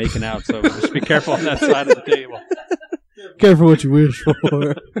away from making out. So just be careful on that side of the table. Careful what you wish for.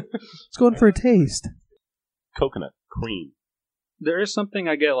 Let's go in for a taste. Coconut cream. There is something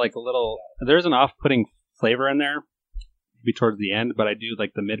I get like a little. There's an off-putting flavor in there, maybe towards the end, but I do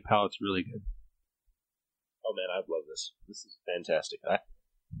like the mid palate's really good. Oh man, I love this. This is fantastic.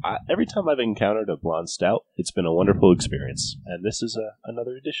 Every time I've encountered a blonde stout, it's been a wonderful experience, and this is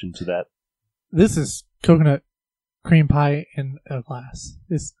another addition to that. This is coconut cream pie in a glass.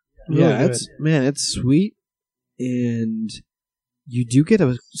 It's really good. it's sweet, and you do get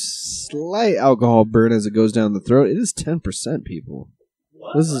a slight alcohol burn as it goes down the throat. It is 10%, people.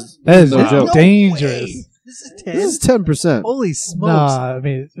 This is That is no joke. dangerous. This is This is 10%. Holy smokes. Nah, I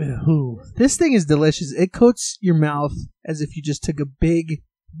mean, who? This thing is delicious. It coats your mouth as if you just took a big,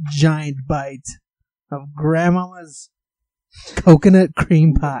 giant bite of Grandmama's coconut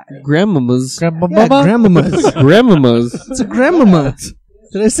cream pie. Grandmama's. Yeah, Grandmama's. Grandmama's. It's a Grandmama.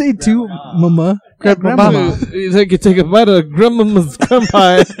 Did I say two mama? Grandmama. You think you take a bite of Grandmama's cream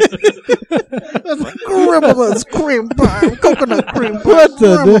pie? Grandmama's cream pie. Coconut cream pie. What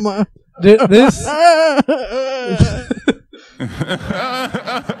the- Grandmama.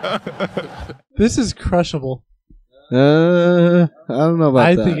 This is crushable. I don't know about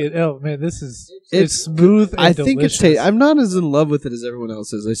I that. think it. Oh man, this is It's- it's smooth. And I think it's delicious. I'm not as in love with it as everyone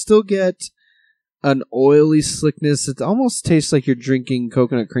else is. I still get an oily slickness. It almost tastes like you're drinking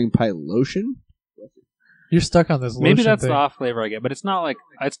coconut cream pie lotion. You're stuck on this. Maybe lotion that's thing. the off flavor I get, but it's not like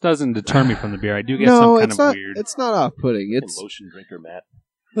it doesn't deter me from the beer. I do get No, some kind it's of not. weird. It's not off-putting. It's Lotion drinker, Matt.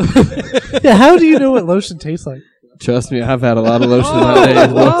 Yeah, how do you know what lotion tastes like? trust me. I've had a lot of lotion in my day.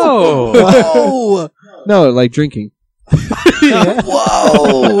 Whoa! Whoa! No, like drinking.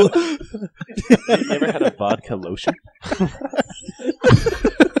 Whoa! You never had a vodka lotion?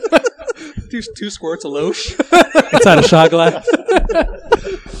 two squirts of lotion inside a shot glass.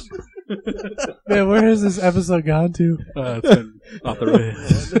 Man, where has this episode gone to? It's been off the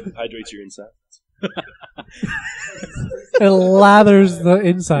rails. Hydrates your inside. It lathers the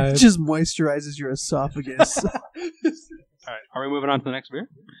inside. It just moisturizes your esophagus. All right, are we moving on to the next beer?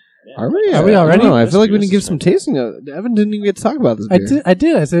 Are we? Are we I don't already? know. I feel like we This need to give is some tasting. Evan didn't even get to talk about this beer. I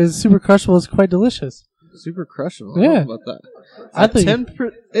did. I said it's super crushable. It's quite delicious. Super crushable. I don't Yeah. know about that. I think. 10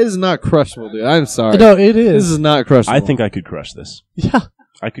 it is not crushable, dude. I'm sorry. No, it This is. is not crushable. I think I could crush this. Yeah.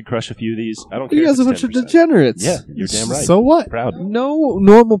 I could crush a few of these. I don't care. You guys if are a it's bunch of 10%. degenerates. Yeah, you're damn right. So what? Proud. No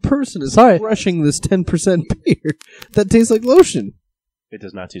normal person is Sorry. crushing this 10% beer that tastes like lotion. It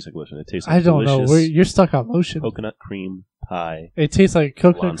does not taste like lotion. It tastes like I don't know. delicious You're stuck on lotion. coconut cream pie. It tastes like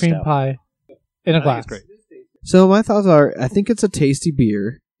coconut Blonde cream stout. pie in a I think glass. it's great. So my thoughts are, I think it's a tasty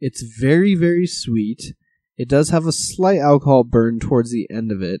beer. It's very, very sweet. It does have a slight alcohol burn towards the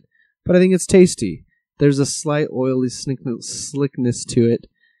end of it, but I think it's tasty. There's a slight oily slickness to it.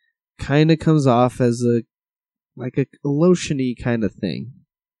 Kind of comes off as a lotiony kind of thing.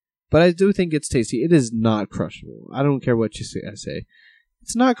 But I do think it's tasty. It is not crushable. I don't care what you say. I say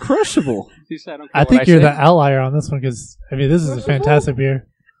it's not crushable. You said, I don't care I what think you're say. the outlier on this one because this is a fantastic beer.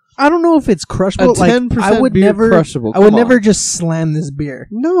 I don't know if it's crushable. A 10% I would beer never crushable. I would Come never on. just slam this beer,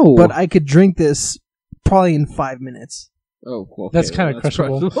 No. but I could drink this probably in 5 minutes. Oh, well, okay, That's kind of that's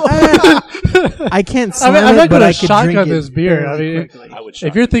crushable. I can't slam I'm it, not but gonna I could shotgun drink it this beer. I very mean, quickly. I would.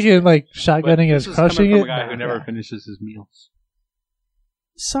 If you're thinking like shotgunning But as this is coming crushing from it, a guy who nah. never finishes his meals.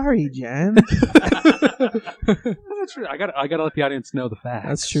 Sorry, Jan. That's true. I gotta let the audience know the facts.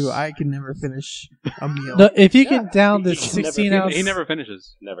 That's true. I can never finish a meal. no, if you can down this He never- 16 ounce, He never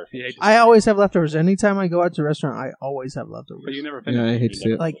finishes. never. He hates it. I always have leftovers. Anytime I go out to a restaurant, I always have leftovers. But you never finish. Yeah, I hate to see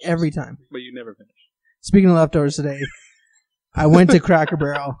it. Like every time. But you never finish. Speaking of leftovers today, I went to Cracker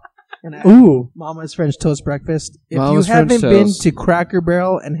Barrel and I had ooh, Mama's French Toast Breakfast. If Mama's you haven't French been Toast. to Cracker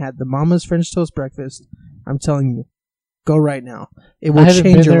Barrel and had the Mama's French Toast Breakfast, I'm telling you, go right now. It I will haven't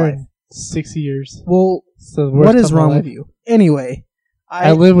change been your there life. in 6 years. Well, So the worst what is time of my wrong life. with you? Anyway,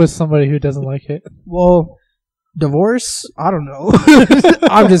 I live with somebody who doesn't like it. well, divorce? I don't know.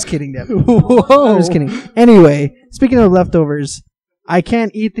 I'm just kidding, Devin. Whoa. I'm just kidding. Anyway, speaking of leftovers, I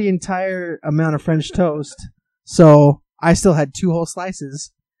can't eat the entire amount of French toast, so I still had 2 whole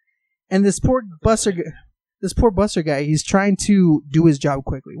slices. And this poor busser guy, he's trying to do his job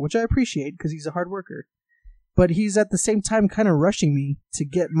quickly, which I appreciate because he's a hard worker. But he's at the same time kind of rushing me to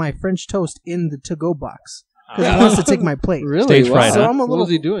get my French toast in the to-go box because he wants to take my plate. Really? Stage Wow. fright, So huh? I'm a What little. was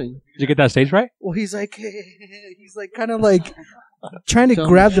he doing? Did you get that stage right? Well, he's like kind of like trying to Tell him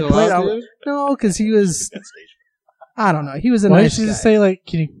grab to the chill plate. out, I'm- dude? No, because he was. I don't know. He was a Why nice didn't you guy. just say like,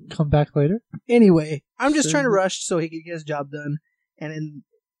 can you come back later? Anyway, I'm just Sure. trying to rush so he can get his job done. And then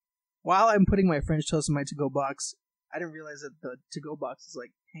while I'm putting my French toast in my to-go box, I didn't realize that the to-go box is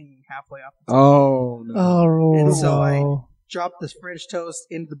like hanging halfway off. The Oh, no. Oh, And so no. Drop this French toast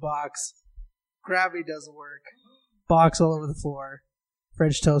into the box. Gravity doesn't work. Box all over the floor.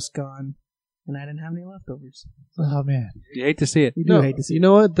 French toast gone. And I didn't have any leftovers. Oh man. You hate to see it. You do No, hate to see you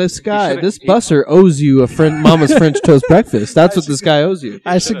know what? This guy, should've- this busser owes you a Mama's French Toast breakfast. That's what this guy owes you.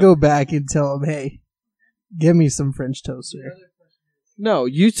 I should go back and tell him, hey, give me some French toast here. No,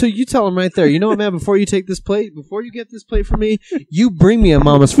 you tell him right there. You know what, man? Before you take this plate, before you get this plate from me, you bring me a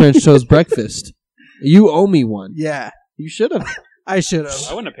Mama's French Toast breakfast. You owe me one. Yeah, You should have. I should I have.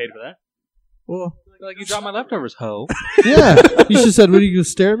 wouldn't have paid for that. Well, Like, you dropped my leftovers, ho. Yeah. You should have said, "What are you going to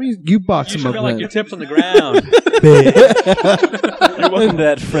stare at me? You box You him should up, be like man." your tips on the ground. You're welcome to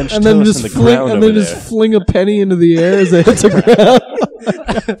that French And then toast just in the fling, ground and over then there. just fling a penny into the air as it hits the ground.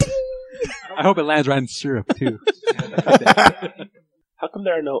 I hope it lands right in syrup, too. How come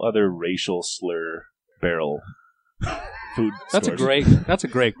there are no other racial slur barrel food That's a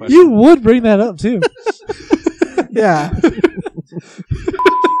stores? great question. You would bring that up too. yeah.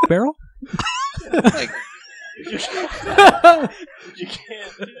 barrel? You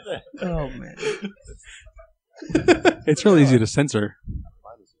can't do that. Oh, man. It's really easy to censor.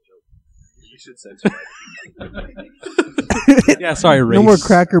 You should censor Yeah, sorry, race. No more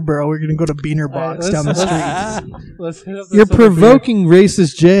Cracker Barrel. We're going to go to Beaner Box down the street. Let's hit up this You're other beer. provoking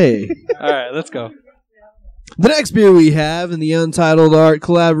racist Jay. All right, let's go. The next beer we have in the Untitled Art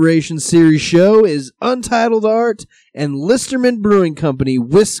Collaboration Series show is Untitled Art and Listerman Brewing Company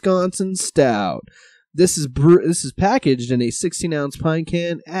Wisconsin Stout. This is packaged in a 16-ounce pint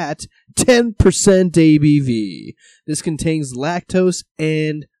can at 10% ABV. This contains lactose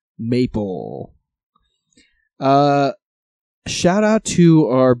and maple. Shout out to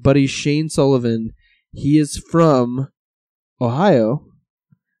our buddy Shane Sullivan. He is from Ohio,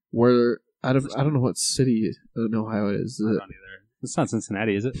 where I don't know what city in Ohio it is. I don't either. It's not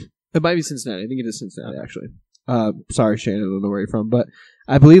Cincinnati, is it? It might be Cincinnati. I think it is Cincinnati, actually. Sorry, Shane, I don't know where you're from, but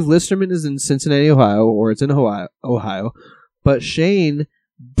I believe Listerman is in Cincinnati, Ohio, or it's in Ohio. But Shane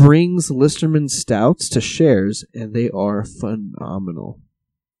brings Listerman stouts to Shares, and they are phenomenal.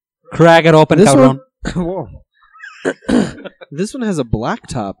 Crack it open, This cabron. Whoa. This one has a black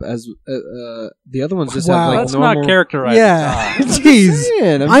top, as the other ones just Wow. have like Let's normal. not characterize Yeah. it. Jeez.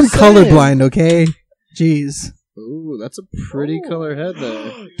 Man, I'm saying. colorblind, okay? Jeez. Ooh, that's a pretty color head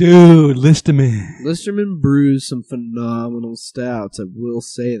there. Dude, Listerman. Listerman brews some phenomenal stouts. I will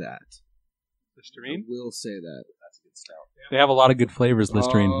say that. I Listerine? will say that. They have a lot of good flavors,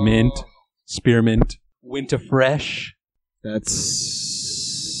 Listerine. Oh. Mint, spearmint, winter fresh. That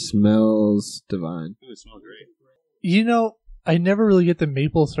smells divine. Ooh, it smells great. You know, I never really get the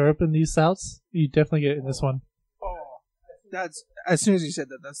maple syrup in these stouts. You definitely get it in this one. That's as soon as you said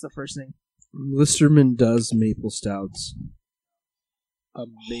that. That's the first thing. Listerman does maple stouts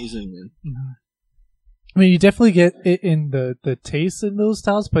amazingly. I mean, you definitely get it in the taste in those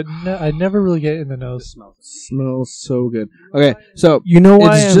stouts, but I never really get it in the nose. Smells so good. Okay, so You know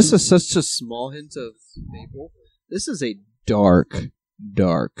why? it's just such a small hint of maple. This is a dark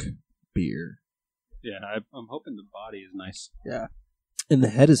beer, Yeah, I'm hoping the body is nice. and the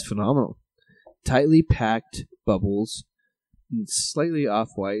head is phenomenal. Tightly packed bubbles, and slightly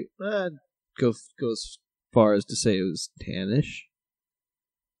off-white. Go as far as to say it was tannish,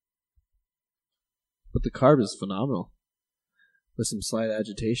 but the carb is phenomenal. With some slight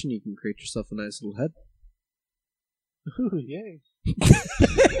agitation, you can create yourself a nice little head. Ooh, yay.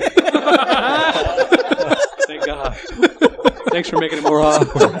 Thank God. Thanks for making it more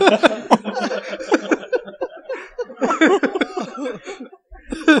awkward.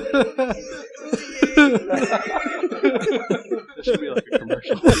 This should be like a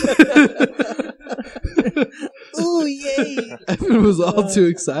commercial. Ooh, yay! Evan was all too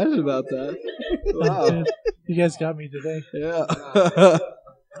excited about that. Wow. You guys got me today. Yeah.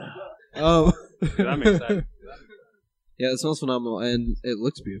 Dude, I'm excited. Yeah, it smells phenomenal, and it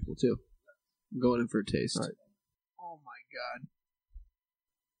looks beautiful too. I'm going in for a taste. Oh my god!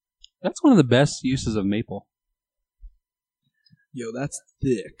 That's one of the best uses of maple. Yo, that's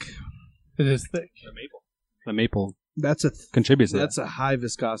thick. It is thick. The maple That's a contributes to that's a high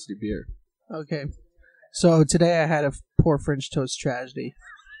viscosity beer. Okay, so today I had a poor French toast tragedy.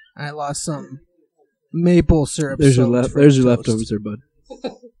 I lost some maple syrup. There's your soaked there's your French toast. leftovers there,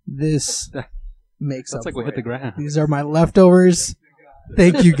 bud. This makes That's up like we for hit the it. ground. These are my leftovers.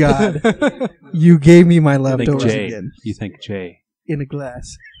 Thank you, God. You gave me my You think leftovers Jay. again You think Jay. in a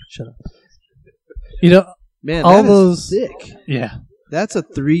glass. Shut up. You know, Man, All that is those- thick. yeah. That's a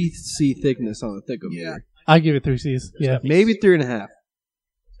 3C thickness on a thicker Yeah. beer. I give it 3 C's. Yeah. Maybe 3.5.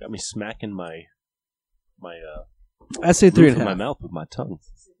 Got me smacking my I say roof of my 3.5. mouth with my tongue.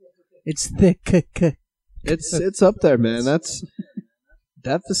 It's thick. It's up there, man.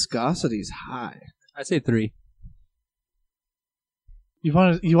 That viscosity is high. I say 3. You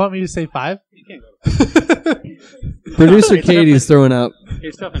want me to say 5? You can't go. Producer It's Katie's throwing out.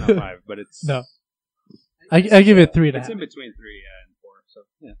 It's definitely not 5, but it's No. I give it 3.5. It's in between 3 and 4. So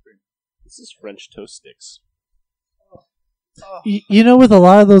yeah, 3. This is French toast sticks. You know, with a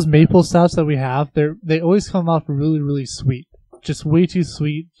lot of those maple stouts that we have, they always come off really, really sweet. Just way too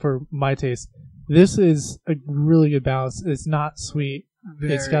sweet for my taste. This is a really good balance. It's not sweet.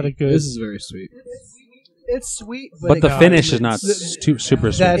 It's got a good. This is very sweet. It's sweet, But the it- finish is not too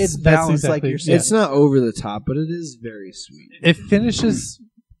super sweet. It's balanced like you're saying. It's not over the top, but it is very sweet. It finishes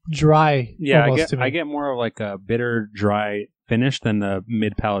dry. Yeah, almost to me. I get more of like a bitter, dry finish than the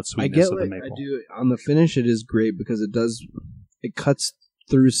mid palate I sweetness get of the like I maple. do on the finish. It is great because it cuts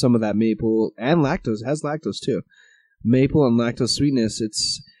through some of that maple and lactose. It has lactose too. Maple and lactose sweetness.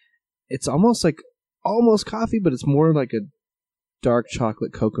 It's almost like almost coffee, but it's more like a dark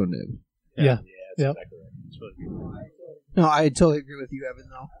chocolate cocoa nib. Yeah. That's Yep. exactly right. It's really good. No, I totally agree with you, Evan.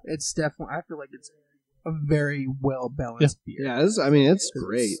 Though it's definitely, I feel like it's a very well balanced beer. Yeah, it's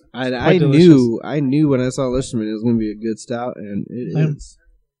great. I quite knew when I saw Listerman it was going to be a good stout, and it I'm- is.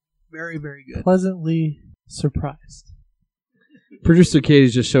 Very, very good. Pleasantly surprised. Producer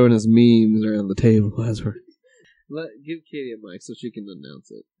Katie's just showing us memes around the table as we're. Give Katie a mic so she can announce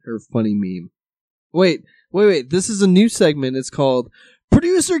it. Her funny meme. Wait. This is a new segment. It's called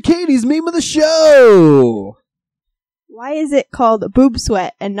Producer Katie's Meme of the Show. Why is it called boob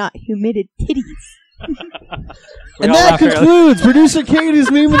sweat and not humidity titties? And that concludes Producer Katie's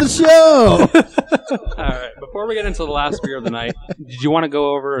Meme of the Show. All right. Before we get into the last beer of the night, did you want to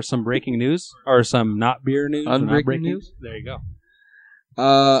go over some breaking news or some not beer news? or not Unbreaking breaking news? There you go.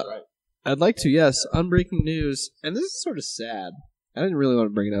 I'd like to, yes. Unbreaking news. And this is sort of sad. I didn't really want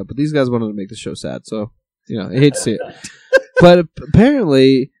to bring it up, but these guys wanted to make the show sad, so, I hate to see it. But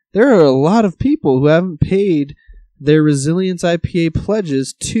apparently, there are a lot of people who haven't paid their Resilience IPA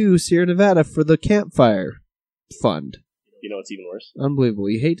pledges to Sierra Nevada for the Campfire Fund. You know what's even worse? Unbelievable.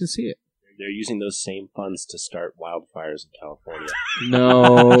 You hate to see it. They're using those same funds to start wildfires in California.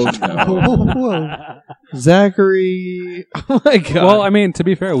 No. Whoa. Zachary. Oh, my God. Well, I mean, to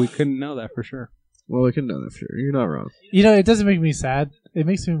be fair, we couldn't know that for sure. Well, we couldn't know that for sure. You're not wrong. You know, it doesn't make me sad. It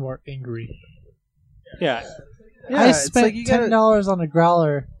makes me more angry. Yeah. Yeah, I it's spent like you gotta- $10 on a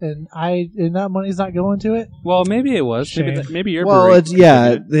growler, and that money's not going to it. Well, maybe it was. Shame. Maybe your Well, brewery. it's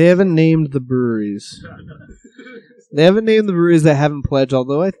they haven't named the breweries. They haven't named the breweries that haven't pledged,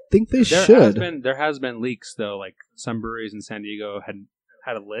 although I think they should. There has been leaks though. Like some breweries in San Diego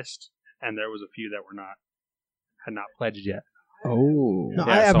had a list, and there was a few that had not pledged yet. Oh. No,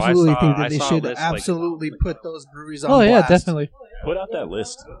 Yeah, I so I absolutely saw- think I that they saw a should list, like- absolutely put those breweries on Oh, yeah, blast. definitely. Put out that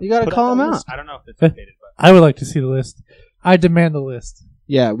list. You got to Put call out them that out. list. I don't know if it's updated, but I would like to see the list. I demand the list.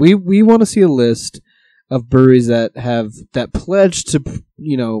 Yeah, we want to see a list of breweries that pledge to,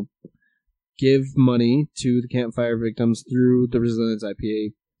 give money to the campfire victims through the Resilience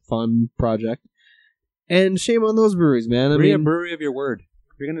IPA Fund project. And shame on those breweries, man. be a brewery of your word.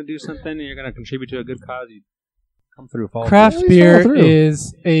 If you're gonna do something and you're gonna contribute to a good cause, you come through. Follow Craft Always beer follow through.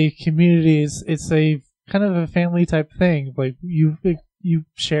 is a community's. It's a kind of a family type thing. Like you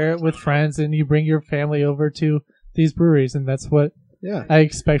share it with friends, and you bring your family over to these breweries, and that's what Yeah. I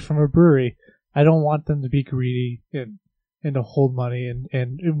expect from a brewery. I don't want them to be greedy and to hold money,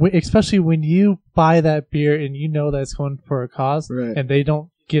 and especially when you buy that beer and you know that it's going for a cause, Right. and they don't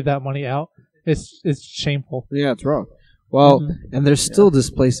give that money out. It's shameful. Yeah, it's wrong. Well, Mhm. and there's still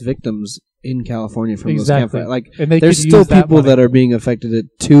displaced victims in California from those Exactly. campfire. Like, And they there's could still use that people money. that are being affected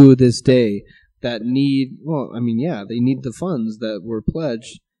to this day that need. Well, I mean, yeah, they need the funds that were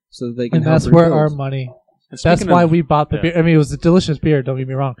pledged so that they can. And help that's where rebuild. our money. And That's speaking why of- we bought the yeah. beer. I mean, it was a delicious beer. Don't get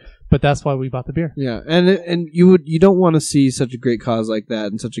me wrong, but that's why we bought the beer. Yeah, and you don't want to see such a great cause like that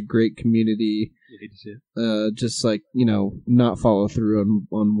and such a great community, You hate to see it. just like not follow through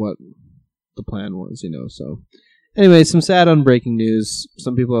on what the plan was, So, anyway, some sad unbreaking news.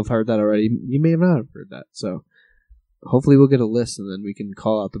 Some people have heard that already. You may have not have heard that. So, hopefully, we'll get a list and then we can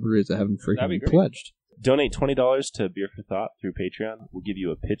call out the breweries that haven't That'd be freaking great. pledged. Donate $20 to Beer for Thought through Patreon. We'll give you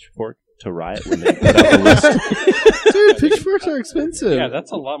a pitchfork to riot when they put out the list. Dude, pitchforks are expensive. Yeah,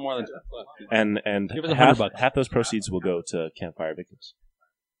 that's a lot more than. And Give us half $100. half those proceeds will go to campfire victims.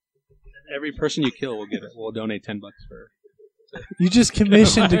 Every person you kill will get it. We'll donate $10 for. You just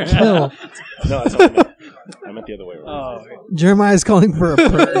commissioned to kill. No, that's not what I meant. I meant the other way around. Jeremiah's calling for a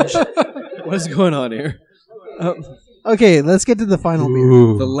purge. What's going on here? Okay, let's get to the final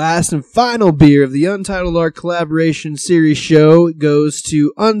beer. The last and final beer of the Untitled Art Collaboration Series show goes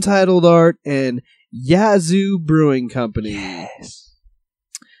to Untitled Art and Yazoo Brewing Company. Yes.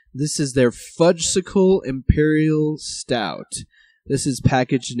 This is their Fudgesicle Imperial Stout. This is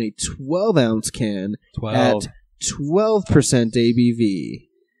packaged in a 12-ounce can 12. at 12% ABV.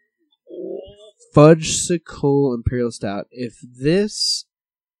 Fudgesicle Imperial Stout. If this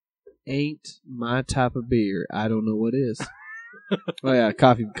ain't my type of beer, I don't know what is. Oh yeah,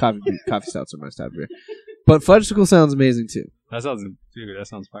 coffee stouts are my type of beer. But Fudgesicle sounds amazing too. That sounds dude. That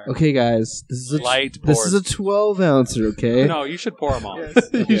sounds fire. Okay, guys, this is a Light this is a pours. 12-ouncer. Okay. No, you should pour them all.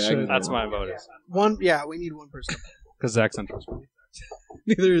 Okay, I can- That's my vote. We need one person. Because Zach's untrustworthy.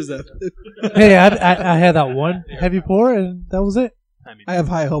 Neither is that. Hey, I had that one heavy pour, and that was it. I mean, I have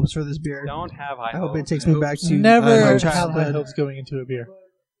high hopes for this beer. don't have high I hope it hopes. takes me back to Never my had high childhood. hopes going into a beer.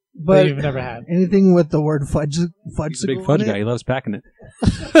 But But you've never had. anything with the word fudge, He's a big fudge guy. He loves packing it.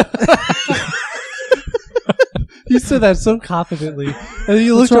 You said that so confidently, and then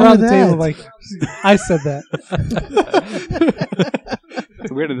you What's looked wrong around the with table that? like, "I said that."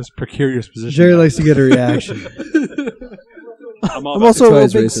 We're in this precarious position. Jerry now. likes to get a reaction. I'm all I'm about also a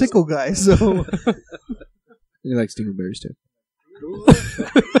That's why big he's racist. sickle guy, so He likes dingleberries too.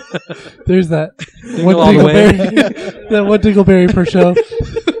 There's that Dingle one all the way. dingleberry, that one dingleberry per show.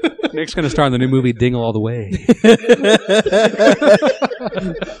 Nick's going to star in the new movie Dingle All the Way.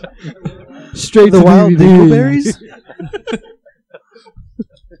 Straight the to wild DVD. dingleberries.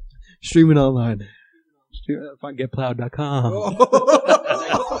 Streaming online. Getplowed.com.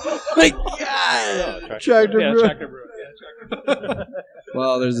 Tractor Yeah, Brew. Tractor Brew.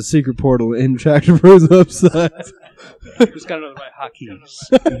 Well, there's a secret portal in Tractor Brew's website. Just got to know the right hotkeys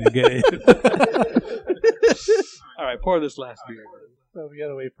to get it. All right, pour this last beer. So we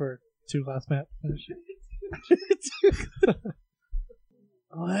gotta wait for two last Matt.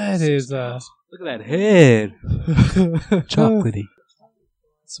 That is Look at that head. Chocolatey.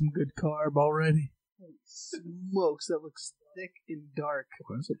 Some good carb already. Smokes, that looks thick and dark.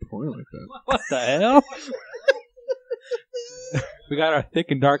 Why is it pouring like that? What the hell? We got our thick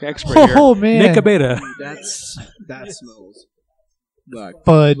and dark expert here. Oh man, Nick Abeta. That smells like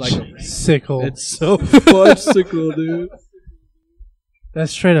fudge like- sickle. it's so fudgesicle, dude.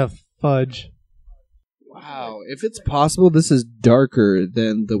 That's straight up fudge. Wow, if it's possible, this is darker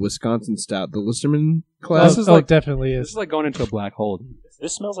than the Wisconsin Stout, the Listerman class. This is like definitely This is. is like going into a black hole.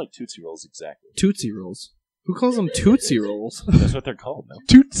 This smells like Tootsie Rolls exactly. Tootsie Rolls. Who calls them Tootsie Rolls? That's what they're called now.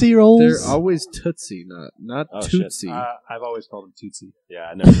 Tootsie Rolls. They're always Tootsie, not Oh, shit. Tootsie. I've always called him Tootsie. Yeah,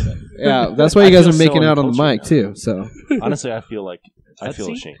 I never did that. Yeah, that's why I you guys feel are making so out on the mic uncultured too. So Honestly, I feel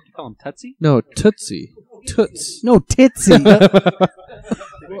Tootsie? ashamed. You call him Tootsie? no Tootsie, Toots. No, Titsy.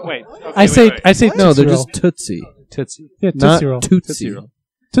 Wait. I say No, they're Tootsie Roll. just Tootsie, Yeah, Tootsie not Roll. Tootsie.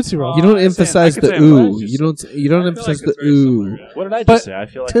 Tootsie Roll. You don't I say- emphasize I can the say ooh. what I You don't emphasize like the it's very ooh. similar, yeah. What did I But just say? I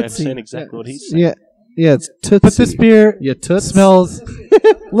feel like I'm Tootsie. saying exactly what he's saying. Yeah, yeah, it's Tootsie. But this beer yeah, Toots smells.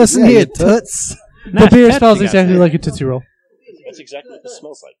 Listen Yeah, here, you Toots. The beer Pepsi, smells guys. exactly like a Tootsie Roll. That's exactly what this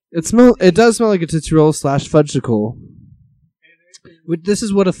smells like. It does smell like a Tootsie Roll / fudgesicle. This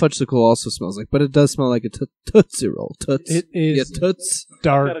is what a fudgesicle also smells like, but it does smell like a Tootsie Roll. Toots. It Yeah, is Toots.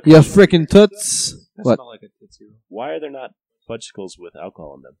 dark. Yeah, freaking Toots. I What? smell like a Tootsie Roll. Why are there not fudgesicles with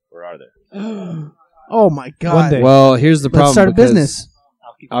alcohol in them? Or are there? Oh my God. One day. Well, here's the problem. Let's start a because business.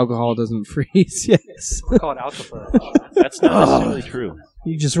 Alcohol doesn't freeze. Yes. I call it alcohol. That's not necessarily true.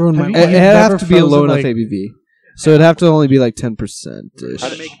 You just ruined my Have It you- mind. it'd never have to be a frozen, low enough like- ABV, so it'd have to only be like 10% How to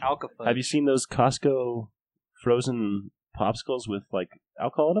ish. make alcohol? Have you seen those Costco frozen popsicles with like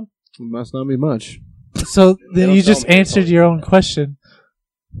alcohol in them? Must not be much. So then don't you sell just them. answered your own question.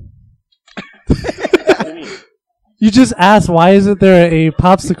 What do you mean? You just asked why isn't there a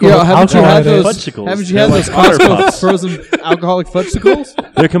popsicle Yeah, with haven't you alcohol had in it? those? Fudgesicles. Haven't you They're had like those Otter Costco Pops. frozen alcoholic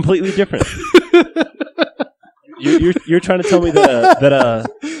fudgesicles? They're completely different. You're trying to tell me that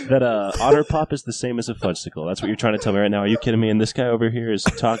a Otter Pop is the same as a fudgesicle. That's what you're trying to tell me right now. Are you kidding me? And this guy over here is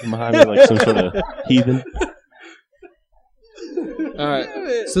talking behind me like some sort of heathen. All right.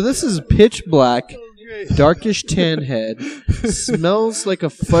 So this is pitch black, darkish tan head. Smells like a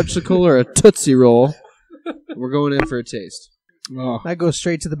fudgesicle or a Tootsie Roll. We're going in for a taste. Oh. That goes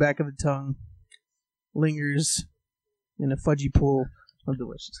straight to the back of the tongue. Lingers in a fudgy pool of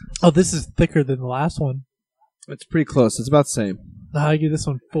deliciousness. Oh, this is thicker than the last one. It's pretty close. It's about the same. I give this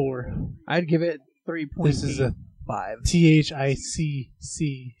one 4. I'd give it 3.5. This is a THICCCC.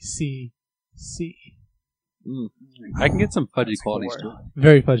 I can get some fudgy qualities to it.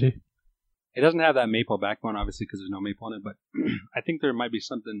 Very fudgy. It doesn't have that maple backbone, obviously, because there's no maple in it. But I think there might be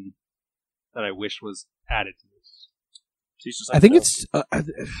something that I wish was added to this. She's just I think it's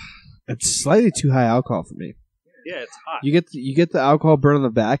slightly too high alcohol for me. Yeah, it's hot. You get the alcohol burn on the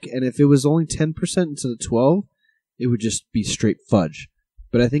back, and if it was only 10% instead of 12, it would just be straight fudge.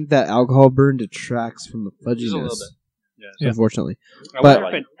 But I think that alcohol burn detracts from the fudginess. Just a little bit. Yeah. Unfortunately, I But-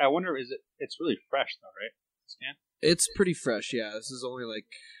 wonder it's really fresh though, right? This can? it's pretty fresh. Yeah, this is only like,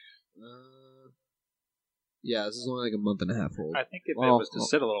 this is only like a month and a half old. I think if Well, it was to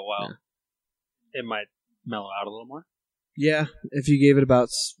sit a little while, it might mellow out a little more. Yeah, if you gave it about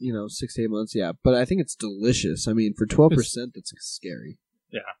 6 to 8 months, yeah. But I think it's delicious. I mean, for 12%, that's scary.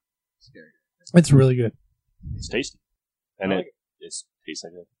 Yeah. Scary. It's really good. It's tasty, and I like it tastes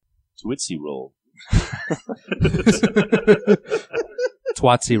like a Tootsie Roll.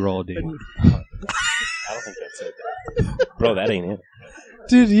 Twatsy roll, dude. I don't think that's it, bro. That ain't it.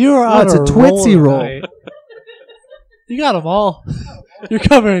 Dude, you are No, on it's a a Tootsie roll Roll. tonight. You got them all. You're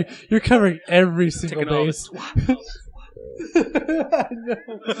covering every single Taking all base.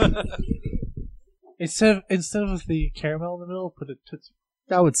 Instead of the caramel in the middle, put a Tootsie.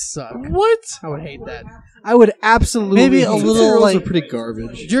 That would suck. What? I would hate that. I would absolutely Maybe a hate little, that. Tootsie Rolls like- are pretty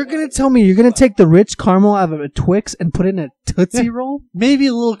garbage. You're going to tell me you're going to take the rich caramel out of a Twix and put it in a Tootsie Roll? Maybe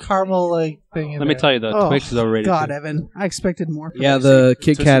a little caramel like thing in Let me there. tell you, the Oh, Twix is overrated. God, too. Evan. I expected more. from Yeah, you. the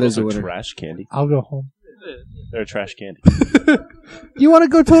Kit Tootsie Kat Rolls is a are winner. trash candy. I'll go home. They're trash candy. You want to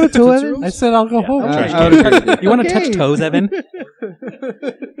go toe to toe, Tootsie Evan? Rolls? I said I'll go Yeah, home. trash I would agree with you. You want to Okay. touch toes, Evan?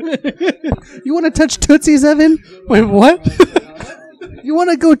 You want to touch Tootsies, Evan? Wait, what? You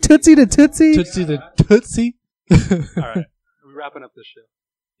want to go Tootsie to Tootsie? Tootsie the Tootsie? All right, we're wrapping up this show.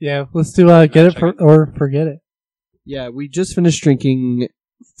 Yeah, let's do get it or forget it. Yeah, we just finished drinking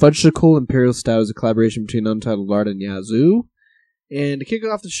Fudgesicle Imperial Stout as a collaboration between Untitled Art and Yazoo. And to kick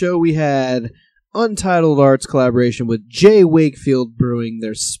off the show, we had Untitled Art's collaboration with J. Wakefield Brewing,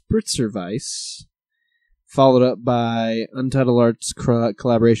 their Spritzer Weiss, followed up by Untitled Art's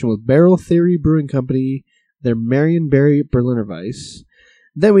collaboration with Barrel Theory Brewing Company, their Marionberry Berliner Weiss.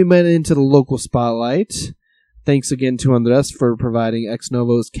 Then we went into the local spotlight. Thanks again to Andres for providing Ex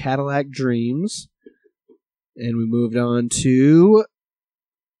Novo's Cadillac Dreams. And we moved on to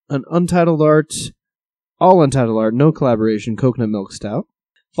an Untitled Art, all Untitled Art, no collaboration, Coconut Milk Stout.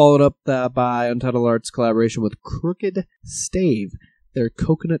 Followed up by Untitled Art's collaboration with Crooked Stave, their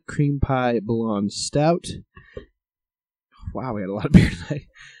coconut cream pie blonde stout. Wow, we had a lot of beer tonight.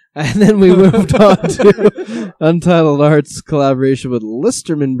 And then we moved on to Untitled Arts collaboration with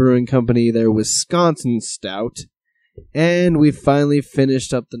Listerman Brewing Company, their Wisconsin Stout. And we finally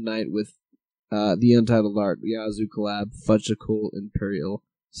finished up the night with the Untitled Art Yazoo collab Fudgical Imperial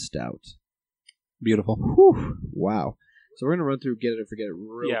Stout. Beautiful. Whew. Wow. So we're going to run through Get It or Forget It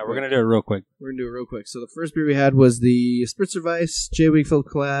real quick. We're going to do it real quick. We're going to do it real quick. So the first beer we had was the Spritzer Weiss Jay Wakefield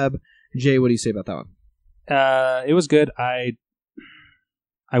collab. Jay, what do you say about that one? It was good.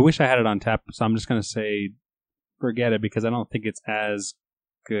 I wish I had it on tap, so I'm just going to say forget it because I don't think it's as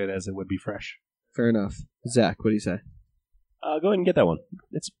good as it would be fresh. Fair enough. Zach, what do you say? Go ahead and get that one.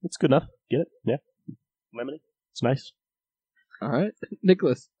 It's good enough. Get it? Yeah. Lemony. It's nice. All right.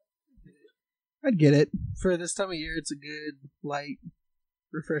 Nicholas. I'd get it. For this time of year, it's a good, light,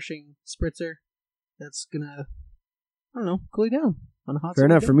 refreshing spritzer that's gonna, I don't know, cool you down on a hot Fair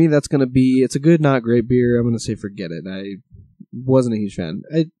summer enough. day. For me, that's going to be, it's a good, not great beer. I'm going to say forget it. I wasn't a huge fan.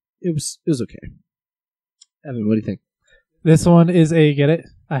 It was okay. Evan, what do you think? This one is a get it.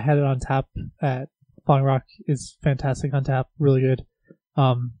 I had it on tap at Falling Rock. It's fantastic on tap. Really good.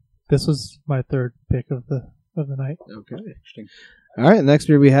 This was my third pick of the night. Okay. Interesting. All right. The next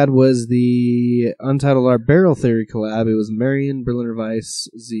beer we had was the Untitled Art Barrel Theory collab. It was Marion Berliner Weiss.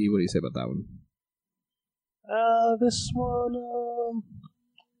 Z, what do you say about that one? This one,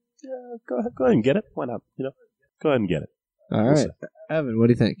 yeah, go ahead and get it. Why not? Go ahead and get it. All right. Evan, what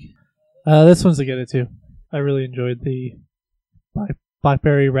do you think? This one's a get it too. I really enjoyed the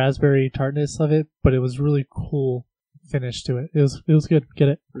blackberry raspberry tartness of it, but it was really cool finish to it. It was good. Get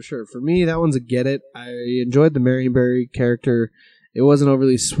it. For sure. For me, that one's a get it. I enjoyed the Marionberry character. It wasn't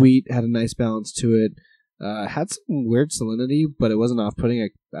overly sweet, had a nice balance to it. Had some weird salinity, but it wasn't off-putting. I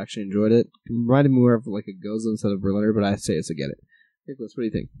actually enjoyed it. It reminded me more of like a Goza instead of Berliner, but I say it's a get it. Nicholas, what do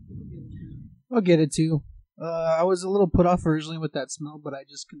you think? I'll get it too. I was a little put off originally with that smell, but I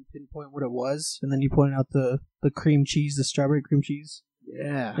just couldn't pinpoint what it was. And then you pointed out the cream cheese, the strawberry cream cheese.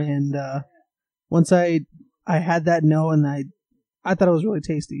 Yeah. And once I had that and I thought it was really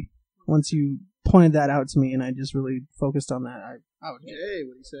tasty. Once you pointed that out to me, and I just really focused on that, I would get it. Hey,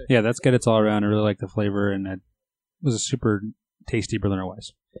 what do you say? Yeah, that's good. It's all around. I really like the flavor, and it was a super tasty Berliner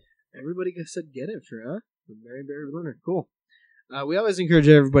Weiss. Everybody said get it for, huh? The Marionberry Berliner. Cool. We always encourage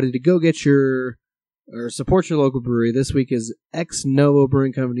everybody to go get or support your local brewery. This week is Ex Novo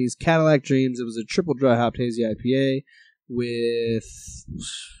Brewing Company's Cadillac Dreams. It was a triple dry hop hazy IPA with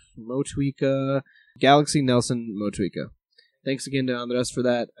Motueka, Galaxy Nelson Motueka. Thanks again to Andres for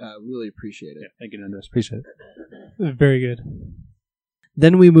that. Really appreciate it. Yeah, thank you, Andres. Appreciate it. Very good.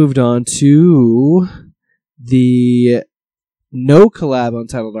 Then we moved on to the no collab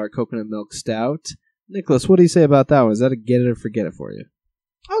Untitled Art Coconut Milk Stout. Nicholas, what do you say about that one? Is that a get it or forget it for you?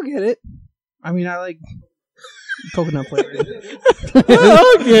 I'll get it. I mean, I like coconut flavor. I'll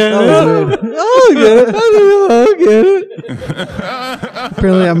get it. I'll get it.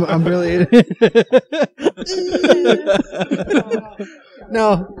 Apparently, I'm really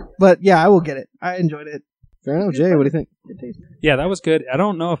no, but yeah, I will get it. I enjoyed it. Fair enough. Jay, what do you think? Yeah, that was good. I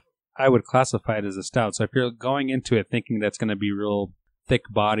don't know if I would classify it as a stout. So if you're going into it thinking that's going to be real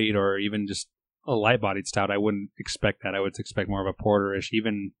thick-bodied or even just a light-bodied stout, I wouldn't expect that. I would expect more of a porterish,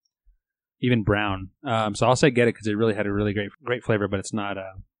 even brown. So I'll say get it because it really had a really great flavor, but it's not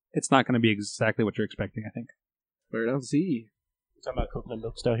going to be exactly what you're expecting, I think. Fair enough. See. Talking about coconut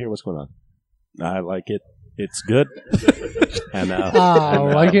milk stout here. What's going on? I like it. It's good. And I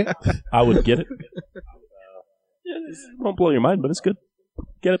like it. I would get it. Yeah, it won't blow your mind, but it's good.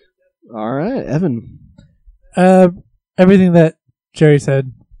 Get it. All right, Evan. Everything that Jerry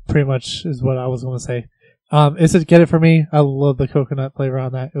said pretty much is what I was going to say. It's a get it for me. I love the coconut flavor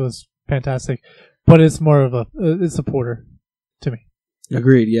on that. It was fantastic, but it's more of it's a porter to me.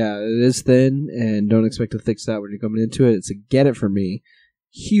 Agreed. Yeah, it is thin, and don't expect a thick stout when you're coming into it. It's a get it for me.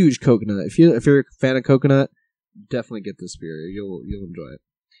 Huge coconut. If you're a fan of coconut, definitely get this beer. You'll enjoy it.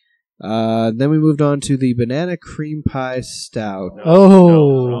 Then we moved on to the banana cream pie stout.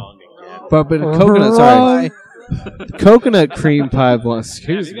 But coconut. Sorry. Coconut cream pie blonde.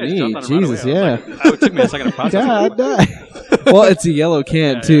 Excuse me. Jesus, yeah. It took me a second to process. God, well, it's a yellow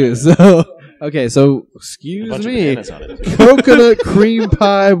can, too, so... Okay, so, excuse me. Coconut cream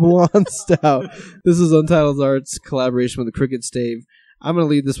pie blonde stout. This is Untitled Arts collaboration with the Crooked Stave. I'm going to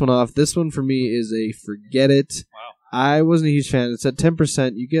lead this one off. This one, for me, is a forget it. Wow. I wasn't a huge fan. It's at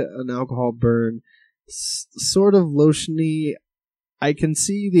 10%. You get an alcohol burn. Sort of lotiony. I can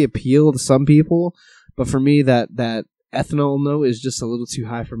see the appeal to some people, but for me, that ethanol note is just a little too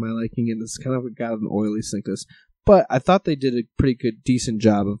high for my liking, and it's kind of got an oily sweetness. but I thought they did a pretty good, decent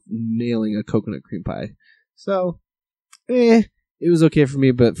job of nailing a coconut cream pie. So, it was okay for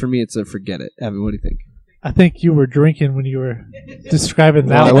me, but for me, it's a forget it. Evan, what do you think? I think you were drinking when you were describing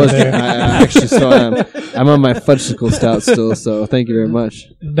that I one was. there. I actually still am. I'm on my fudgesicle stout still, so thank you very much.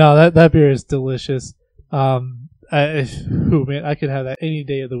 No, that beer is delicious. Man, I could have that any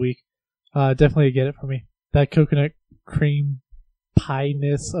day of the week. Definitely get it for me. That coconut cream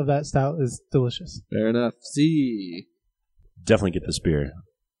pie-ness of that stout is delicious. Fair enough. Z. Definitely get this beer.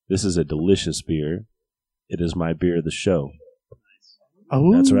 This is a delicious beer. It is my beer of the show.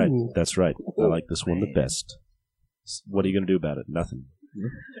 Oh, That's right. That's right. I like this one the best. What are you going to do about it? Nothing.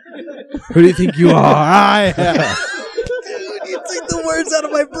 Who do you think you are? I am. Dude, you took the words out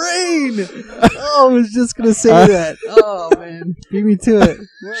of my brain. Oh, I was just gonna say that. Oh man, beat me to it.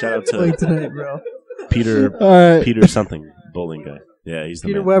 Shout out Play to tonight, bro. Peter All right. Peter something, bowling guy. Yeah, he's the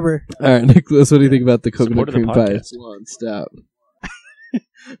Peter man. Weber. All right, Nicholas, what do you think about the coconut Support of the cream pie? podcast. Blonde stout.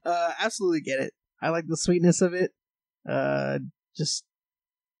 Absolutely get it. I like the sweetness of it. Just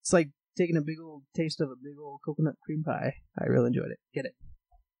it's like taking a big old taste of a big old coconut cream pie. I really enjoyed it. Get it.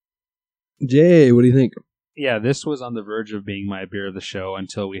 Jay, what do you think? Yeah, this was on the verge of being my beer of the show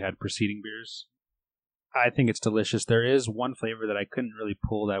until we had preceding beers. I think it's delicious. There is one flavor that I couldn't really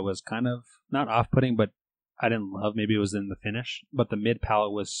pull that was kind of not off-putting, but I didn't love. Maybe it was in the finish, but the mid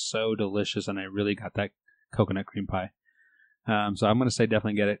palate was so delicious, and I really got that coconut cream pie. So I'm going to say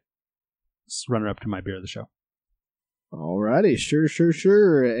definitely get it. It's runner up to my beer of the show. Alrighty,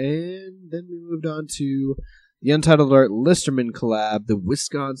 sure. And then we moved on to the Untitled Art Listerman collab, the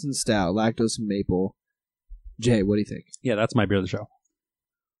Wisconsin Stout, lactose and maple. Jay, what do you think? Yeah, that's my beer of the show.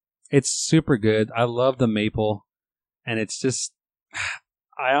 It's super good. I love the maple, and it's just,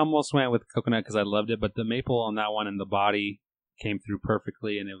 I almost went with coconut because I loved it, but the maple on that one and the body came through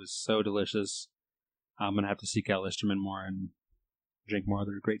perfectly, and it was so delicious. I'm going to have to seek out Listerman more and drink more of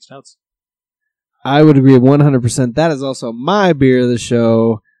their great stouts. I would agree 100%. That is also my beer of the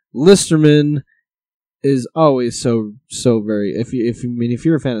show. Listerman is always so very. If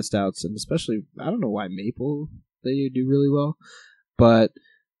you're a fan of stouts, and especially, I don't know why maple they do really well, but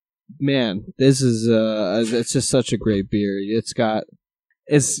man, this is it's just such a great beer.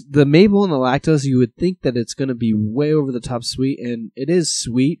 It's the maple and the lactose. You would think that it's going to be way over the top sweet, and it is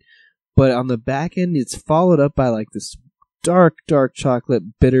sweet, but on the back end, it's followed up by like this dark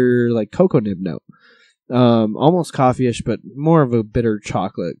chocolate, bitter, like cocoa nib note. Almost coffee-ish, but more of a bitter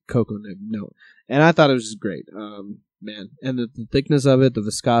chocolate cocoa nib note. And I thought it was just great. Man. And the thickness of it, the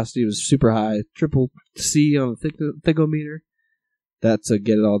viscosity was super high. Triple C on the thickometer. That's a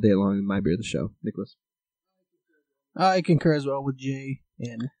get it all day long in my beer of the show. Nicholas? I concur as well with Jay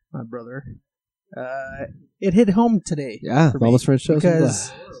and my brother. It hit home today. Yeah, for me almost French toast.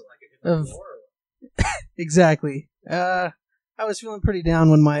 because of exactly. I was feeling pretty down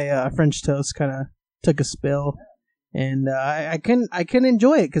when my French toast kind of took a spill, and I couldn't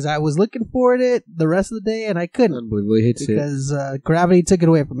enjoy it because I was looking forward to it the rest of the day, and I couldn't Unbelievably hate to see it. because gravity took it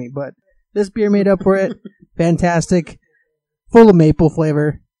away from me. But this beer made up for it. Fantastic, full of maple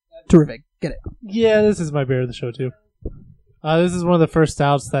flavor, terrific. Get it? Yeah, this is my beer of the show, too. This is one of the first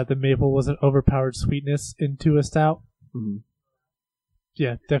stouts that the maple wasn't overpowered sweetness into a stout. Mm-hmm.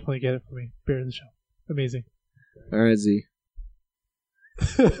 Yeah, definitely get it for me. Beer of the show. Amazing. All right, Z.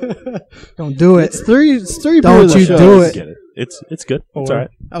 Don't do it. It's three beer Don't of the you show. do it. Get it. It's good. It's Or- all right.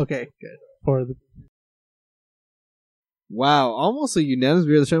 Okay, good. For the Wow, almost a unanimous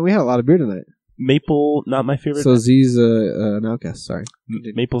beer of the show. We had a lot of beer tonight. Maple, not my favorite. So Z's an outcast. Sorry.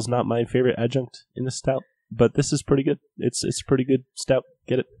 Maple's not my favorite adjunct in the stout, but this is pretty good. It's a pretty good stout.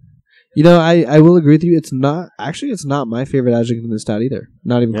 Get it? You know, I will agree with you. It's not my favorite adjunct in the stout either.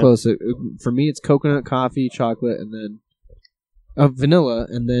 Not even Yeah. close. For me, it's coconut, coffee, chocolate, and then vanilla,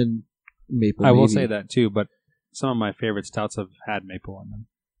 and then maple. I will maybe. say that too, but some of my favorite stouts have had maple in them.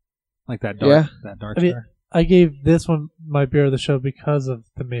 Like that dark, that dark I mean, star. I gave this one my beer of the show because of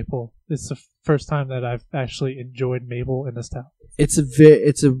the maple. It's the first time that I've actually enjoyed maple in a stout. It's a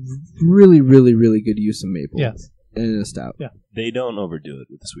really good use of maple. Yes. In a stout. Yeah. They don't overdo it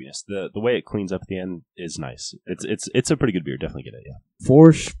with the sweetness. The way it cleans up at the end is nice. It's a pretty good beer. Definitely get it. Yeah.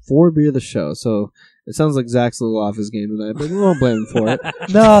 Four beer of the show. So it sounds like Zach's a little off his game tonight, but we won't blame him for it.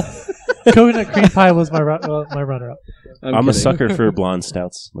 No, coconut cream pie was my runner-up. I'm a kidding. sucker for blonde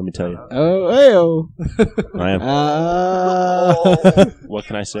stouts. Let me tell you. Oh, I am. hey-oh. What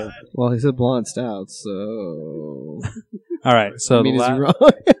can I say? Well, he said blonde stout, so All right, so I mean, is he wrong?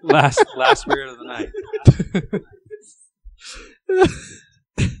 last beer of the night.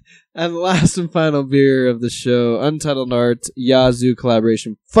 And the last and final beer of the show, Untitled Art Yazoo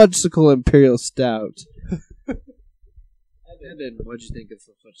collaboration, Fudgesicle Imperial Stout. And then, what'd you think of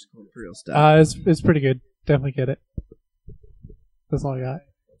the Fudgesicle Imperial Stout? It's pretty good. Definitely get it. That's all I got.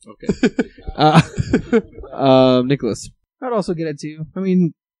 Okay. Nicholas. I'd also get it too. I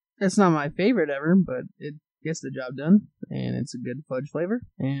mean, it's not my favorite ever, but it gets the job done, and it's a good fudge flavor,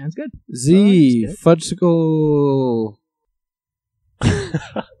 and it's good. Z. It's Fudgesicle.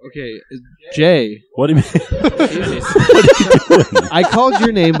 Okay, Jay. What do you mean? I called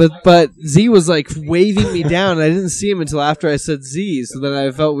your name, but Z was like waving me down, and I didn't see him until after I said Z. So then